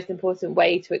the most important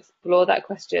way to explore that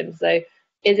question? So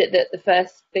is it that the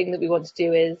first thing that we want to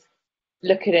do is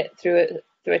look at it through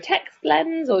a text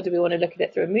lens, or do we want to look at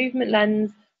it through a movement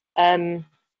lens? I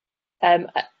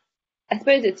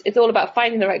suppose it's all about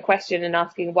finding the right question and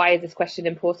asking, why is this question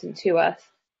important to us,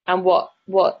 and what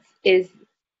is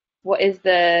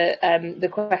the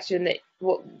question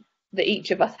that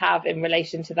each of us have in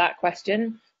relation to that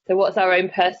question. So what's our own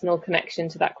personal connection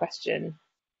to that question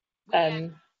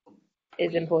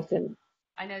is important.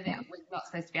 I know that we're not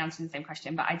supposed to be answering the same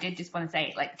question, but I did just want to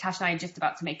say, like, Tash and I are just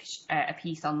about to make a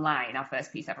piece online, our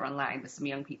first piece ever online, with some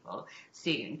young people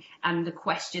soon. And the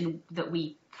question that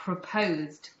we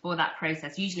proposed for that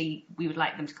process, usually we would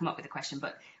like them to come up with a question,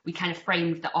 but we kind of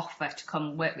framed the offer to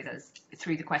come work with us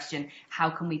through the question,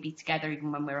 how can we be together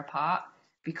even when we're apart?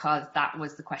 Because that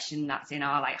was the question that's in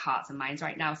our, like, hearts and minds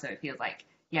right now. So it feels like,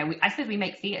 I suppose we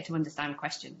make theatre to understand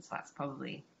questions. That's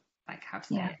probably, like, how to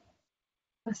say it.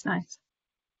 That's nice.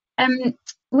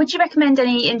 Would you recommend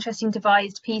any interesting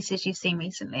devised pieces you've seen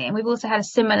recently? And we've also had a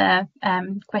similar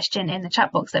question in the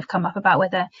chat box that have come up about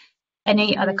whether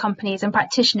any other companies and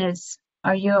practitioners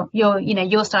are your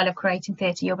style of creating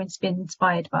theatre you've been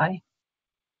inspired by.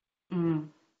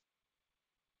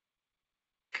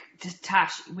 Just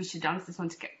Tash, we should answer this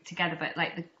one together. But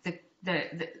like the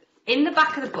in the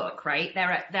back of the book, right,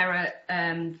 there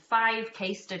are 5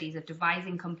 case studies of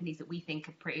devising companies that we think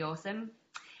are pretty awesome.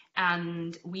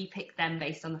 And we picked them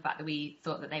based on the fact that we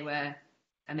thought that they were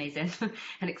amazing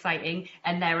and exciting.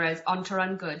 And there is On to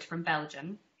Run Good from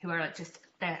Belgium, who are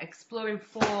they're exploring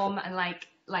form, and like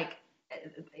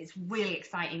it's really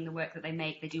exciting, the work that they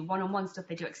make. They do one-on-one stuff,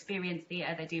 they do experience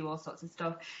theatre, they do all sorts of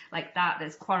stuff like that.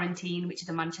 There's Quarantine, which is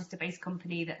a Manchester-based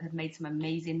company that have made some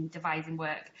amazing devising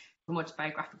work from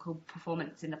autobiographical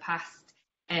performance in the past.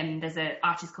 There's an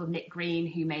artist called Nick Green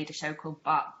who made a show called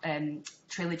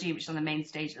Trilogy, which is on the main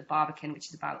stage at the Barbican, which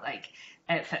is about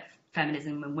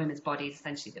feminism and women's bodies,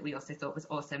 essentially, that we also thought was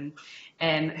awesome.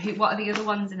 What are the other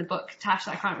ones in the book, Tash?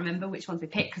 I can't remember which ones we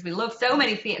picked because we love so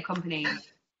many theatre companies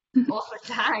all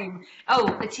the time.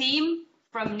 Oh, The Team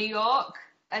from New York,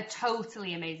 a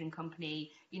totally amazing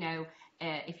company.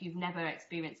 if you've never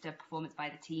experienced a performance by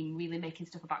the team, really making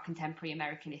stuff about contemporary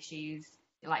American issues,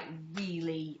 like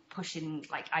really pushing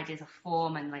like ideas of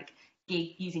form and like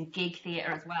using gig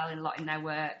theatre as well a lot in their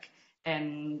work.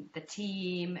 The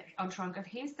team, I'm trying to go,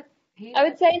 I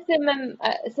would say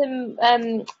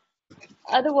some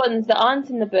other ones that aren't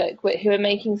in the book, who are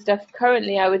making stuff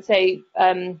currently. I would say,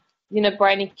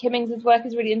 Bryony Kimmings' work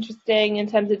is really interesting in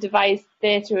terms of devised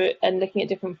theatre and looking at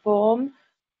different form.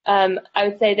 I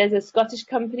would say there's a Scottish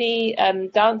company,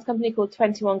 dance company called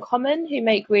 21 Common, who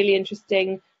make really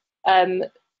interesting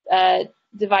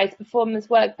devised performance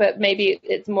work, but maybe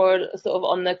it's more sort of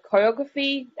on the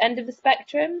choreography end of the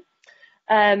spectrum.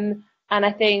 And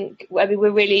I think,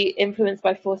 we're really influenced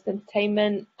by Forced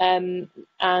Entertainment and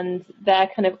their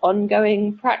kind of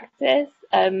ongoing practice.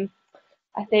 I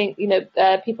think,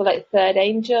 people like Third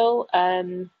Angel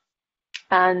and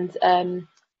the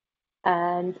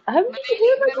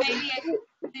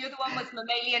other one was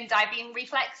Mammalian Diving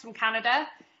Reflex from Canada,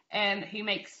 who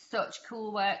makes such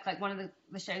cool work. Like one of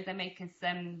the shows they make is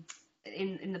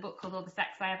in the book called All the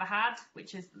Sex I Ever Had,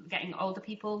 which is getting older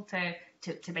people to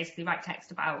basically write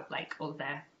text about like all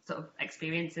their sort of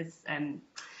experiences in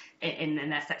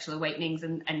their sexual awakenings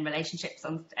and relationships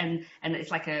and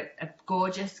it's like a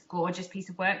gorgeous piece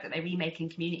of work that they remake in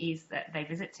communities that they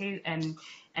visit to, and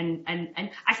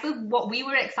I suppose what we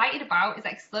were excited about is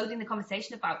exploding the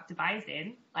conversation about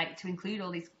devising, like to include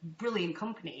all these brilliant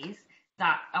companies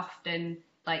that often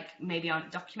like maybe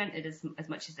aren't documented as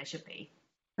much as they should be.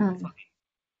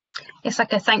 It's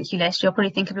like a thank you list. You'll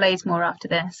probably think of loads more after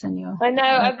this, and I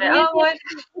know.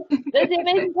 There's an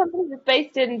amazing company that's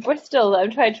based in Bristol that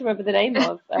I'm trying to remember the name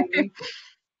of.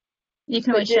 You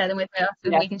can always share them with us,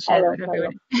 and we can share them with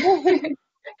everyone.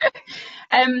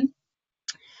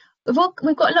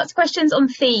 We've got lots of questions on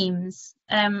themes,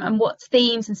 and what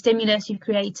themes and stimulus you've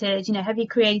created. Have you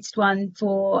created one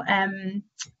for,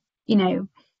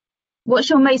 what's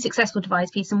your most successful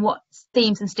devised piece, and what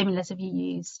themes and stimulus have you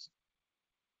used?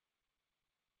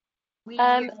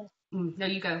 No,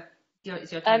 you go.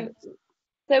 It's your turn.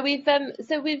 So we've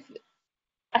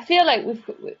I feel like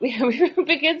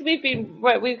because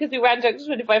we ran Junction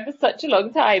 25 for such a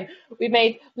long time, we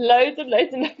made loads of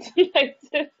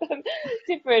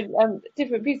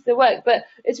different pieces of work. But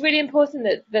it's really important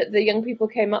that the young people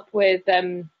came up with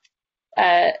some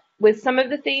of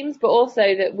the themes, but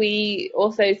also that we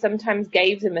also sometimes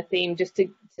gave them a theme just to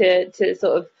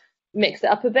sort of mix it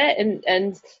up a bit.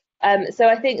 So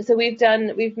I think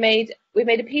we've made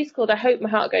a piece called I Hope My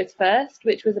Heart Goes First,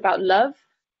 which was about love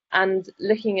and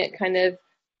looking at kind of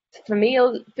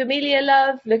familiar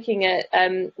love, looking at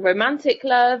romantic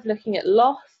love, looking at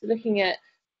loss, looking at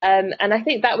and I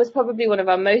think that was probably one of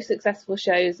our most successful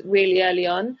shows really early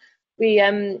on. We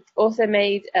also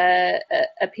made a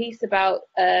piece about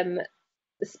the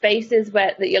spaces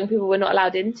that young people were not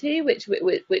allowed into, which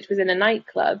was in a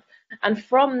nightclub, and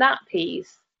from that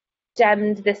piece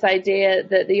stemmed this idea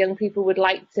that the young people would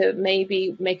like to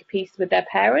maybe make a piece with their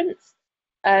parents,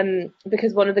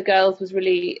 because one of the girls was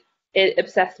really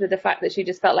obsessed with the fact that she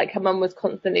just felt like her mum was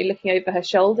constantly looking over her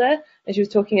shoulder, and she was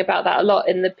talking about that a lot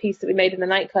in the piece that we made in the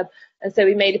nightclub. And so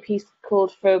we made a piece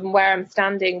called From Where I'm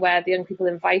Standing, where the young people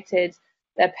invited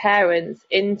their parents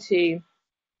into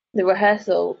the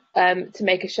rehearsal to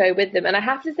make a show with them. And I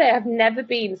have to say, I've never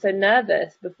been so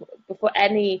nervous before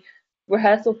any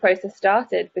rehearsal process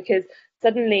started, because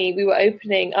suddenly we were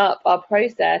opening up our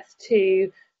process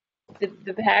to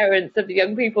the parents of the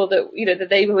young people that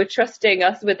they were trusting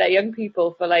us with their young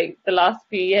people for like the last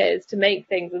few years to make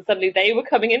things, and suddenly they were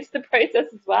coming into the process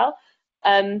as well.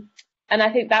 And I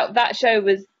think that show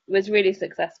was really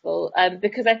successful,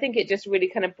 because I think it just really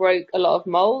kind of broke a lot of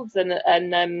molds and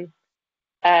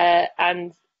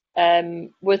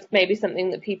was maybe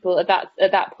something that people at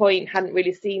that point hadn't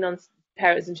really seen on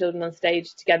parents and children on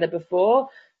stage together before.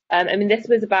 I mean, this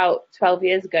was about 12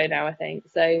 years ago now, I think,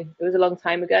 so it was a long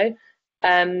time ago.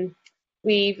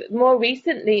 We've more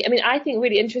recently, I mean, I think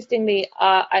really interestingly,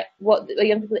 what the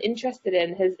young people are interested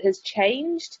in has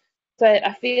changed. So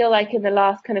I feel like in the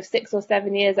last kind of 6 or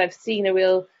 7 years, I've seen a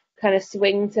real kind of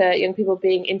swing to young people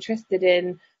being interested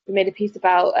in. We made a piece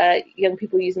about young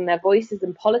people using their voices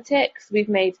in politics. We've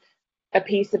made a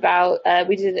piece about,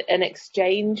 we did an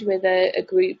exchange with a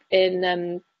group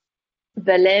in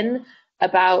Berlin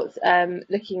about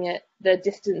looking at the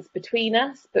distance between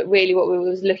us, but really what we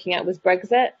was looking at was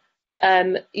Brexit.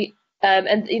 And these are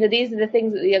the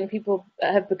things that the young people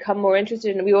have become more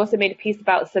interested in. We also made a piece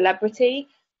about celebrity,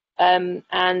 and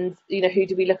who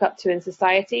do we look up to in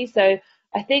society. So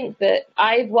I think that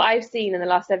what I've seen in the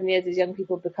last 7 years is young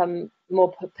people become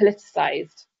more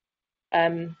politicized.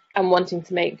 and wanting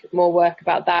to make more work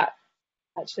about that.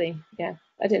 Actually, yeah.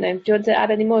 I don't know. Do you want to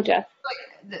add any more, Jess?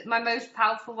 My most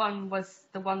powerful one was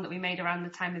the one that we made around the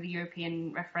time of the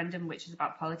European referendum, which is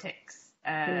about politics,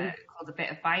 called A Bit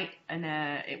of Bite. And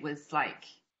it was like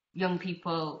young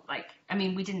people, like, I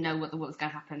mean, we didn't know what was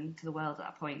going to happen to the world at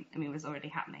that point. I mean, it was already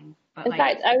happening. But In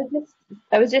fact,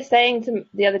 I was just saying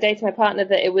the other day to my partner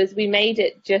that we made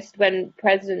it just when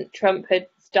President Trump had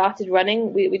started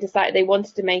running. We decided they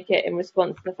wanted to make it in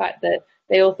response to the fact that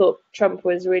they all thought Trump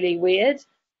was really weird.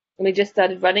 And we just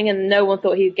started running and no one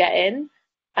thought he'd get in.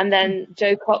 And then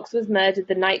Joe Cox was murdered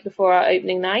the night before our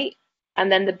opening night. And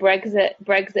then the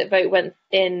Brexit vote went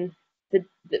in the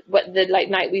like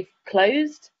night we've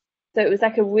closed. So it was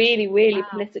like a really, really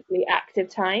politically active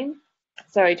time.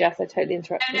 Sorry, Jess, I totally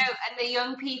interrupted. No, and the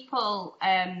young people,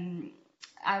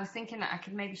 I was thinking that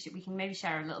we can maybe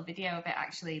share a little video of it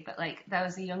actually, but like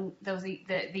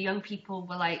the young people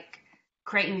were like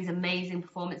creating these amazing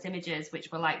performance images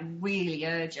which were like really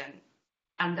urgent,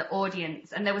 and the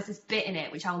audience, and there was this bit in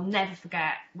it which I'll never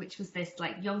forget, which was this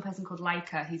like young person called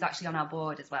Laika, who's actually on our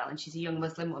board as well, and she's a young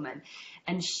Muslim woman,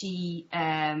 and she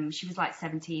was like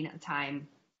 17 at the time,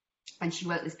 and she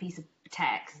wrote this piece of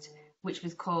text which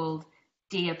was called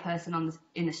Dear Person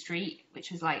in the Street,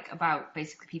 which was like about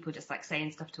basically people just like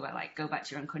saying stuff to her like go back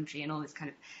to your own country and all this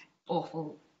kind of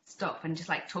awful stuff, and just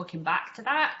like talking back to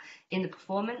that in the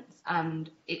performance. And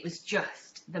it was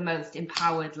just the most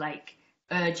empowered, like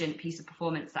urgent piece of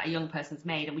performance that a young person's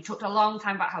made. And we talked a long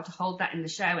time about how to hold that in the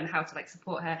show and how to like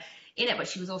support her in it, but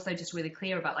she was also just really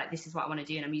clear about like, this is what I want to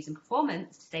do, and I'm using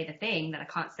performance to say the thing that I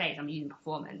can't say, I'm using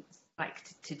performance like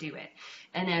to do it.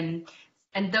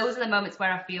 And those are the moments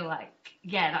where I feel like,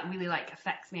 yeah, that really like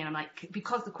affects me. And I'm like,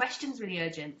 because the question's really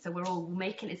urgent, so we're all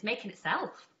making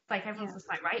itself. It's like everyone's just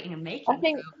like writing and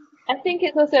making. I think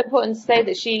it's also important to say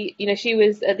that she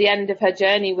was at the end of her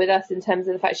journey with us, in terms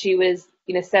of the fact she was,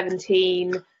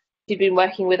 17. She'd been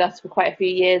working with us for quite a few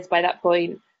years by that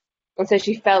point, and so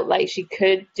she felt like she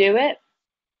could do it.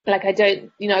 Like,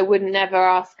 I would never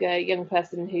ask a young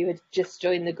person who had just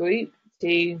joined the group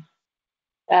to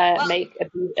make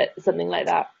something like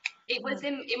that. It was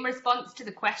in response to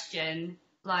the question,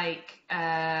 like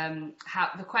how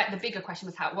the bigger question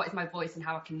was what is my voice and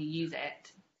how can you use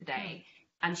it today?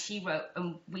 And she wrote,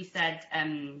 and we said,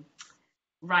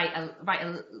 write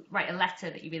a letter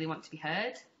that you really want to be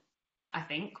heard, I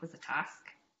think was the task,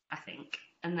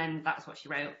 and then that's what she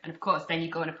wrote. And of course then you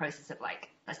go in a process of like,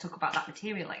 let's talk about that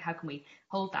material, like how can we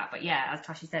hold that. But yeah, as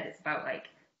Tashi said, it's about like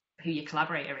who your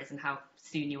collaborator is and how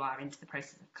soon you are into the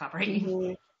process of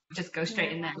collaborating. Just go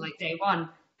straight in there, like day one,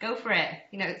 go for it.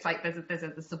 It's like there's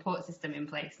a support system in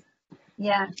place.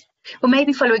 Yeah. Well,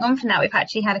 maybe following on from that, we've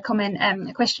actually had a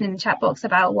question in the chat box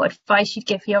about what advice you'd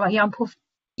give your young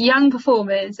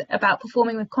performers about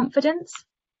performing with confidence.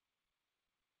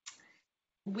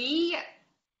 We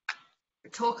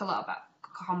talk a lot about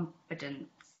confidence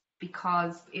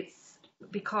because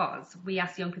we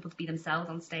ask young people to be themselves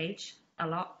on stage a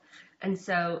lot. And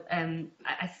so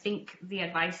I think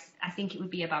it would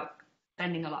be about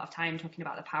spending a lot of time talking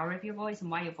about the power of your voice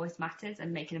and why your voice matters,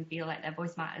 and making them feel like their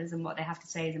voice matters and what they have to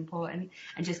say is important,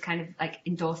 and just kind of like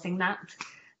endorsing that.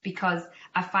 Because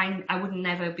I find I would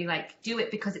never be like, do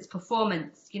it because it's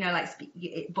performance,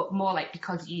 but more like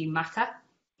because you matter,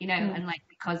 and like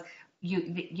because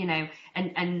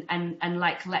and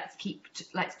like let's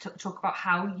talk about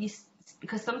how you,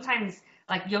 because sometimes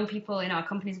like young people in our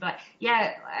companies be like,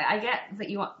 yeah, I get that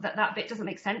you want that bit doesn't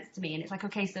make sense to me, and it's like,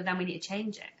 okay, so then we need to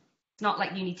change it. It's not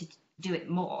like you need to do it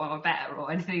more or better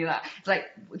or anything like that. It's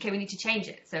like, okay, we need to change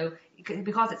it. So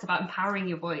because it's about empowering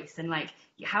your voice, and like,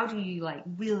 how do you like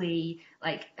really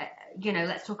like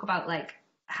let's talk about like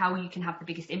how you can have the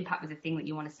biggest impact with the thing that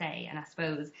you want to say. And I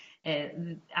suppose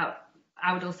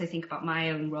I would also think about my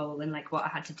own role and like what I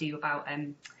had to do about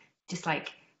just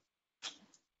like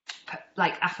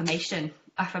affirmation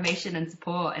and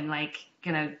support, and like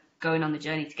going on the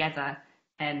journey together.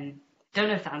 Don't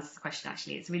know if that answers the question.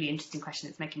 Actually, it's a really interesting question.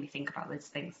 It's making me think about those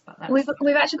things. But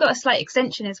we've actually got a slight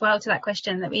extension as well to that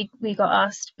question that we got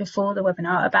asked before the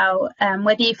webinar about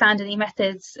whether you found any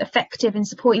methods effective in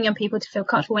supporting young people to feel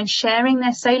comfortable when sharing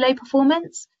their solo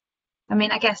performance. I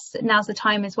mean, I guess now's the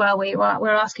time as well. We're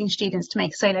asking students to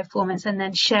make a solo performance and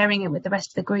then sharing it with the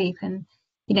rest of the group, and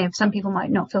some people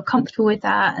might not feel comfortable with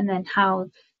that, and then how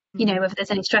if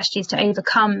there's any strategies to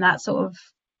overcome that sort of,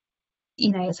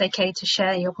 it's okay to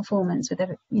share your performance with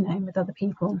other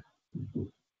people.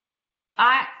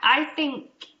 I think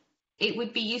it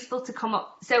would be useful to come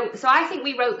up. So I think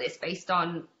we wrote this based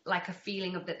on like a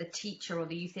feeling of that the teacher or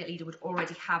the youth theatre leader would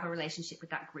already have a relationship with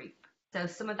that group. So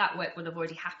some of that work would have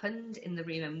already happened in the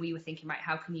room, and we were thinking, right,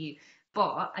 how can you?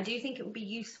 But I do think it would be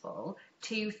useful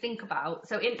to think about.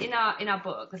 So in our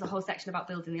book, there's a whole section about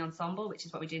building the ensemble, which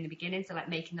is what we do in the beginning. So like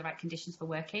making the right conditions for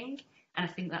working. And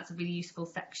I think that's a really useful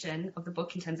section of the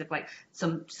book in terms of like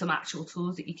some actual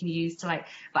tools that you can use to like.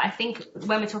 But I think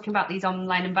when we're talking about these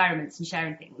online environments and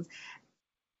sharing things,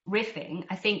 riffing,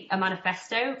 I think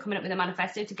coming up with a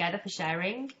manifesto together for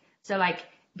sharing. So like,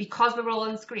 because we're all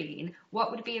on screen,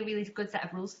 what would be a really good set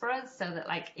of rules for us, so that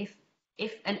like if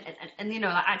and you know,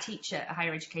 like I teach at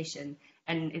higher education,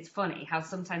 and it's funny how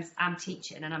sometimes I'm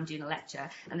teaching and I'm doing a lecture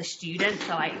and the students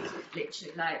are like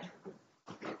literally like,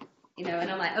 you know, and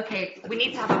I'm like, okay, we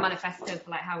need to have a manifesto for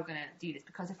like how we're gonna do this,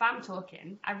 because if I'm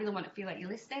talking, I really want to feel like you're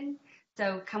listening.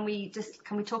 So can we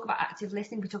talk about active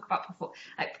listening? We talk about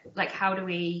like how do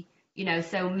we, you know,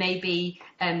 so maybe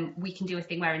we can do a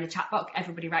thing where in the chat box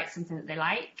everybody writes something that they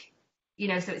like, you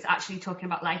know, so it's actually talking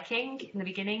about liking in the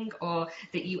beginning, or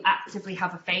that you actively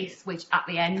have a face which at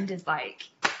the end is like,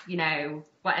 you know,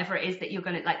 whatever it is that you're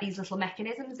gonna, like these little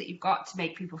mechanisms that you've got to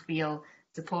make people feel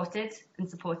supported and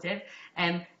supportive,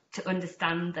 to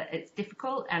understand that it's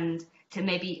difficult, and to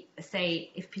maybe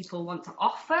say if people want to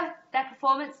offer their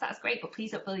performance, that's great, but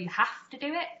please don't feel you have to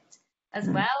do it as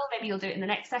well. Maybe you'll do it in the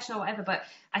next session or whatever. But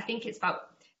I think it's about,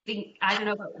 I don't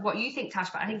know about what you think, Tash,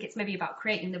 but I think it's maybe about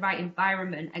creating the right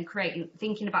environment and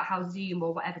thinking about how Zoom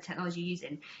or whatever technology you're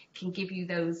using can give you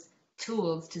those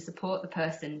tools to support the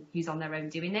person who's on their own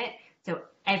doing it. So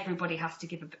everybody has to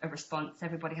give a response.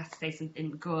 Everybody has to say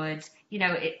something good. You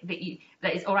know,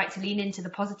 that it's all right to lean into the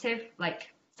positive, like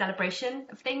celebration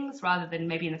of things, rather than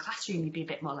maybe in the classroom you'd be a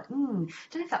bit more like, don't know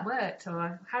if that worked,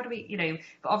 or how do we, you know.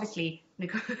 But obviously,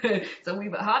 it's a wee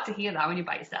bit hard to hear that when you're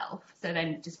by yourself. So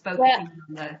then just focusing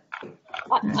on the.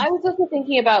 I was also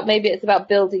thinking about maybe it's about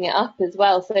building it up as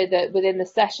well, so that within the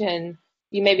session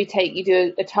you maybe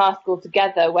do a task all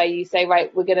together where you say,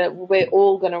 right, we're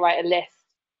all gonna write a list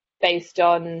based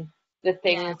on the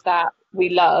things that we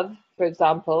love, for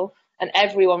example, and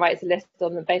everyone writes a list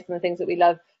based on the things that we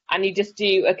love, and you just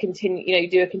do a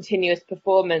continuous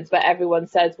performance where everyone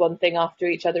says one thing after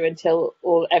each other until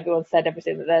everyone said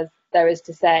everything that there is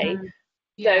to say.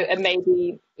 So, and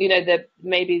maybe, you know, the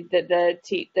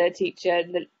teacher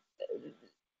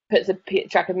puts a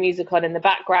track of music on in the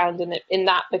background, and in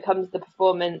that becomes the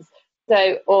performance.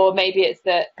 So, or maybe it's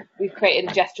that we've created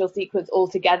a gestural sequence all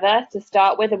together to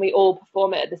start with, and we all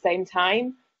perform it at the same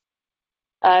time.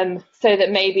 So that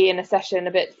maybe in a session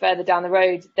a bit further down the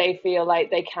road, they feel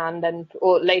like they can then,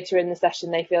 or later in the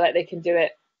session, they feel like they can do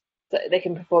it, so they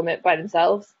can perform it by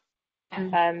themselves.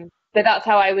 But that's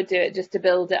how I would do it, just to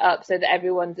build it up so that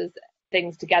everyone does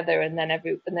things together, and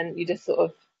then you just sort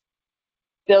of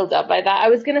build up like that. I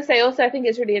was going to say also, I think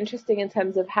it's really interesting in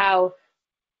terms of how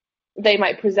they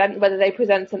might present, whether they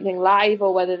present something live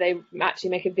or whether they actually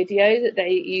make a video, that they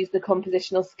use the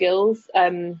compositional skills.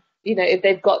 You know, if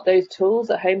they've got those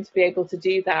tools at home to be able to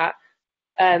do that,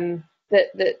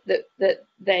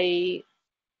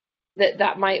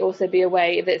 that might also be a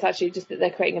way, if it's actually just that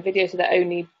they're creating a video, so they're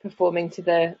only performing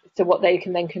to what they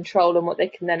can then control and what they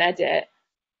can then edit.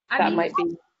 Might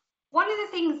be one of the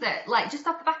things that, like, just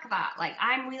off the back of that, like,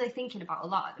 I'm really thinking about a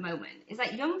lot at the moment is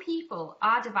like young people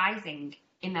are devising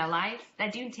in their lives. They're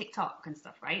doing TikTok and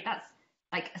stuff, right? That's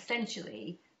like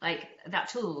essentially like that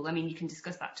tool. I mean, you can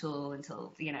discuss that tool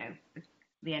until, you know,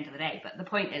 the end of the day, but the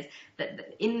point is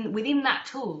that within that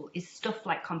tool is stuff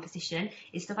like composition,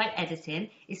 is stuff like editing,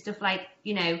 is stuff like,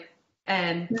 you know,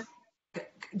 it's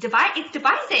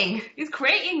devising, it's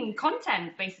creating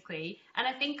content basically. And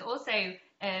I think also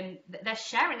they're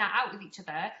sharing that out with each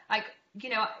other. Like, you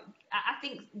know, I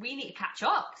think we need to catch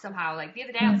up somehow. Like the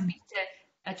other day I was speaking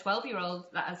to a 12-year-old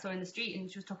that I saw in the street,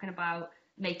 and she was talking about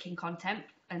making content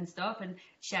and stuff and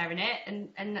sharing it,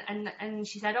 and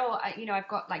she said, oh, I've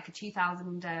got like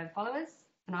 2,000 followers,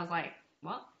 and I was like,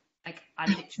 what? Like, I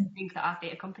literally think that our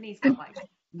theatre company's got like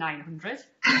 900.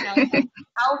 You know, like,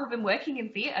 how have I been working in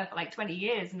theatre for like 20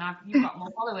 years, and you've got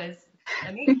more followers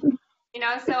than me? You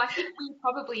know, so I think we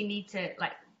probably need to,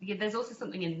 like, there's also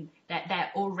something in that they're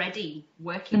already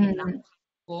working in that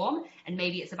form, and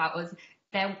maybe it's about us.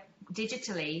 They're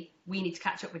digitally, we need to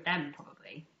catch up with them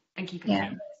probably and keep it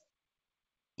safe.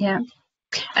 Yeah.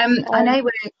 I know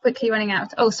we're quickly running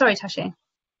out. Oh, sorry, Tashi.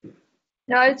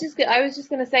 No, I was just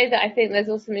going to say that I think there's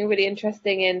also something really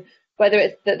interesting in whether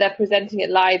it's that they're presenting it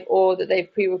live or that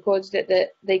they've pre-recorded it,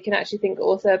 that they can actually think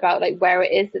also about like where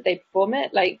it is that they perform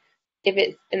it, like if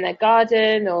it's in their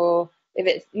garden or if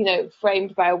it's, you know,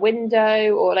 framed by a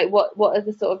window, or like what are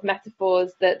the sort of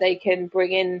metaphors that they can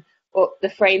bring in, or the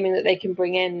framing that they can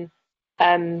bring in,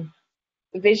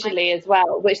 visually as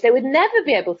well, which they would never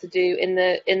be able to do in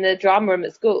the drama room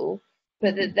at school,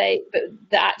 but that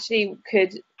actually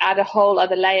could add a whole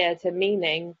other layer to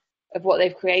meaning of what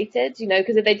they've created,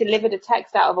 because if they delivered a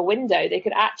text out of a window, they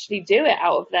could actually do it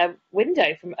out of their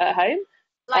window from at home.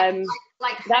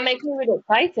 That makes me really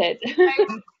excited.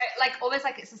 Like almost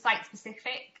like it's a site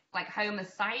specific, like home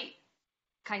as site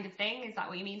kind of thing. Is that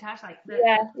what you mean, Tash? Like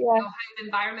your home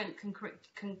environment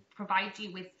can provide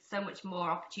you with so much more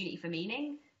opportunity for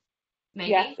meaning.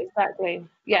 Maybe. Yes, exactly.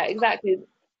 Yeah, exactly.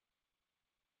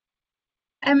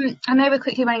 I know we're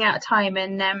quickly running out of time,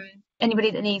 and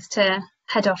anybody that needs to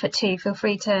head off at 2, feel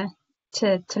free to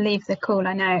leave the call.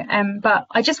 I know. But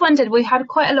I just wondered, we had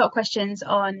quite a lot of questions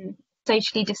on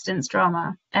socially distanced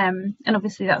drama, and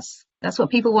obviously that's what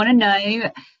people want to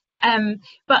know.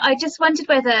 But I just wondered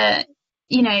whether,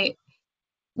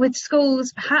 with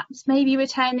schools perhaps maybe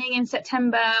returning in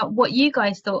September, what you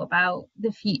guys thought about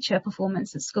the future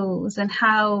performance at schools, and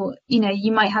how,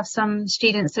 you might have some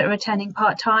students that are returning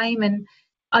part-time and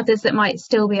others that might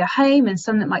still be at home and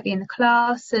some that might be in the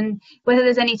class, and whether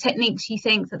there's any techniques you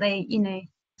think that they,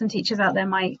 some teachers out there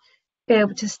might be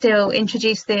able to still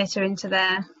introduce theatre into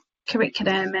their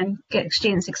curriculum and get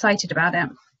students excited about it.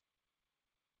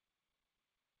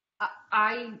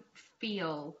 I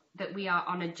feel that we are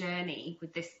on a journey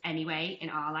with this anyway in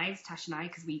our lives, Tash and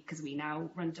I, because we now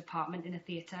run a department in a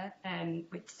theatre,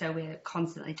 so we're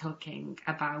constantly talking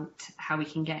about how we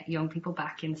can get young people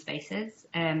back in spaces.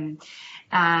 And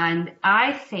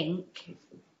I think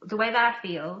the way that I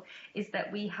feel is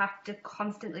that we have to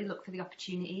constantly look for the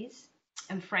opportunities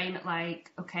and frame it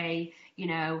like, okay,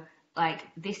 like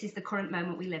this is the current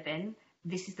moment we live in.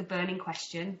 This is the burning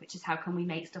question, which is how can we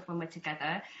make stuff when we're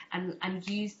together, and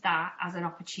use that as an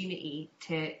opportunity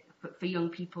for young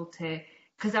people to,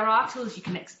 because there are tools you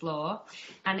can explore,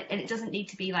 and it doesn't need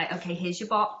to be like, okay, here's your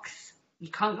box, you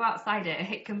can't go outside it.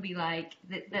 It can be like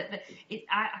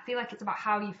I feel like it's about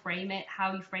how you frame it,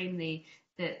 how you frame the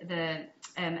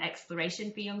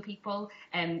exploration for young people,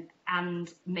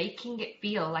 and making it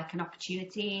feel like an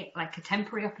opportunity, like a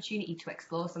temporary opportunity to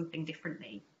explore something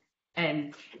differently.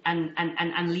 And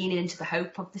leaning into the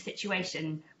hope of the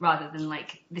situation, rather than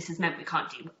like, this has meant we can't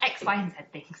do X, Y, and Z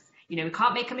things. We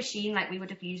can't make a machine like we would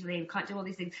have usually. We can't do all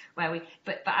these things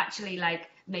but actually, like,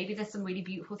 maybe there's some really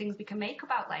beautiful things we can make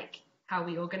about like how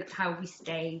we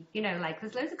stay. Like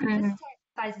there's loads of consistency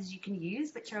exercises you can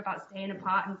use which are about staying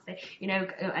apart and stay,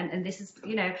 and this is,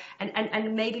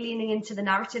 and maybe leaning into the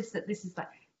narratives that this is like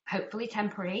hopefully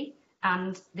temporary.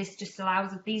 And this just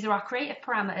allows us, these are our creative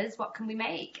parameters, what can we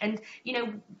make? And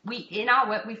we in our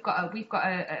work we've got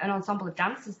an ensemble of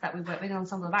dancers that we work with, an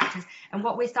ensemble of actors, and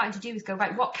what we're starting to do is go,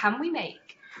 right, what can we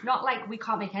make? Not like we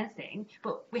can't make anything,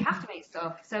 but we have to make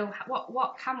stuff. So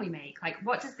what can we make? Like,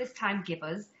 what does this time give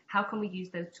us? How can we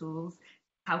use those tools?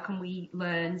 How can we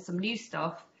learn some new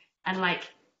stuff? And like,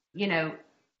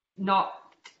 not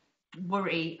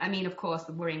worry. I mean, of course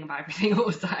we're worrying about everything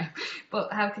all the time,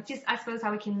 but how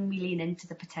can we lean into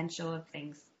the potential of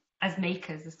things as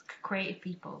makers, as creative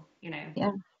people,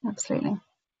 Yeah, absolutely.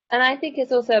 And I think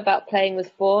it's also about playing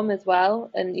with form as well,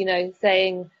 and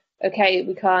saying, okay,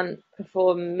 we can't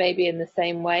perform maybe in the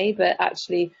same way, but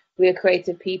actually we are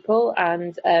creative people,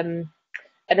 and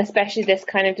especially this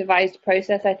kind of devised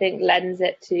process, I think, lends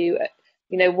it to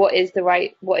what is the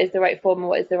right form and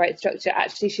what is the right structure.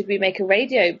 Actually, should we make a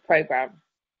radio program,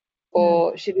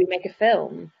 or should we make a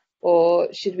film,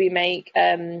 or should we make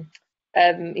a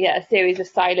series of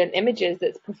silent images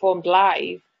that's performed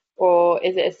live, or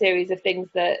is it a series of things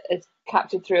that is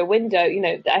captured through a window?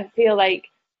 I feel like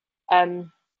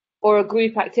or a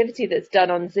group activity that's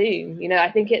done on Zoom. I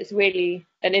think it's really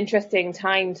an interesting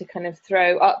time to kind of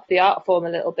throw up the art form a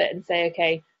little bit and say,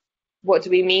 okay, what do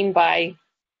we mean by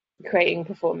creating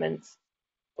performance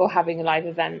or having a live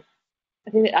event?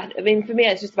 I mean, for me,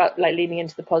 it's just about like leaning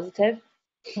into the positive.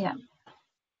 Yeah,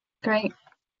 great.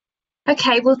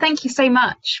 Okay, well, thank you so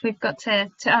much. We've got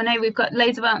to I know we've got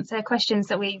loads of answer questions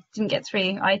that we didn't get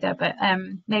through either, but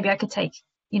maybe I could take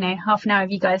half an hour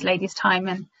of you guys ladies' time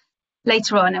and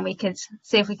later on, and we could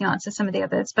see if we can answer some of the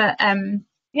others. But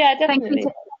yeah, definitely.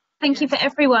 Thank you for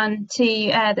everyone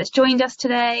that's joined us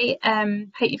today.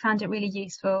 Hope you found it really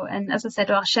useful. And as I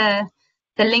said, I'll share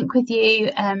the link with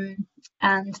you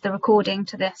and the recording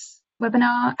to this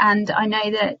webinar. And I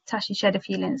know that Tashi shared a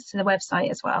few links to the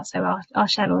website as well. So I'll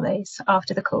share all those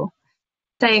after the call.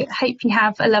 So hope you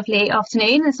have a lovely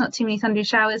afternoon. There's not too many thundery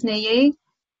showers near you.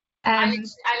 I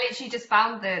literally just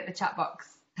found the chat box.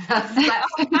 I was like,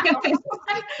 oh,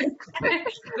 wow.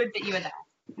 Good that you were there.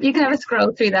 You can have a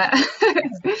scroll through that.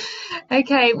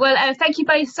 Okay, well, thank you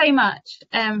both so much.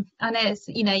 I know it's,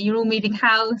 you're all moving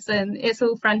house and it's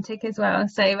all frantic as well.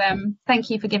 So thank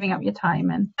you for giving up your time.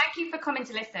 And thank you for coming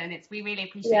to listen. We really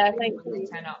appreciate Yeah, it thank when you you.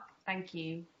 turn up. Thank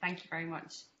you. Thank you very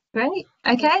much. great.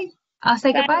 Okay, I'll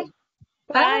say goodbye.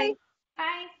 Bye. Bye.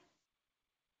 Bye.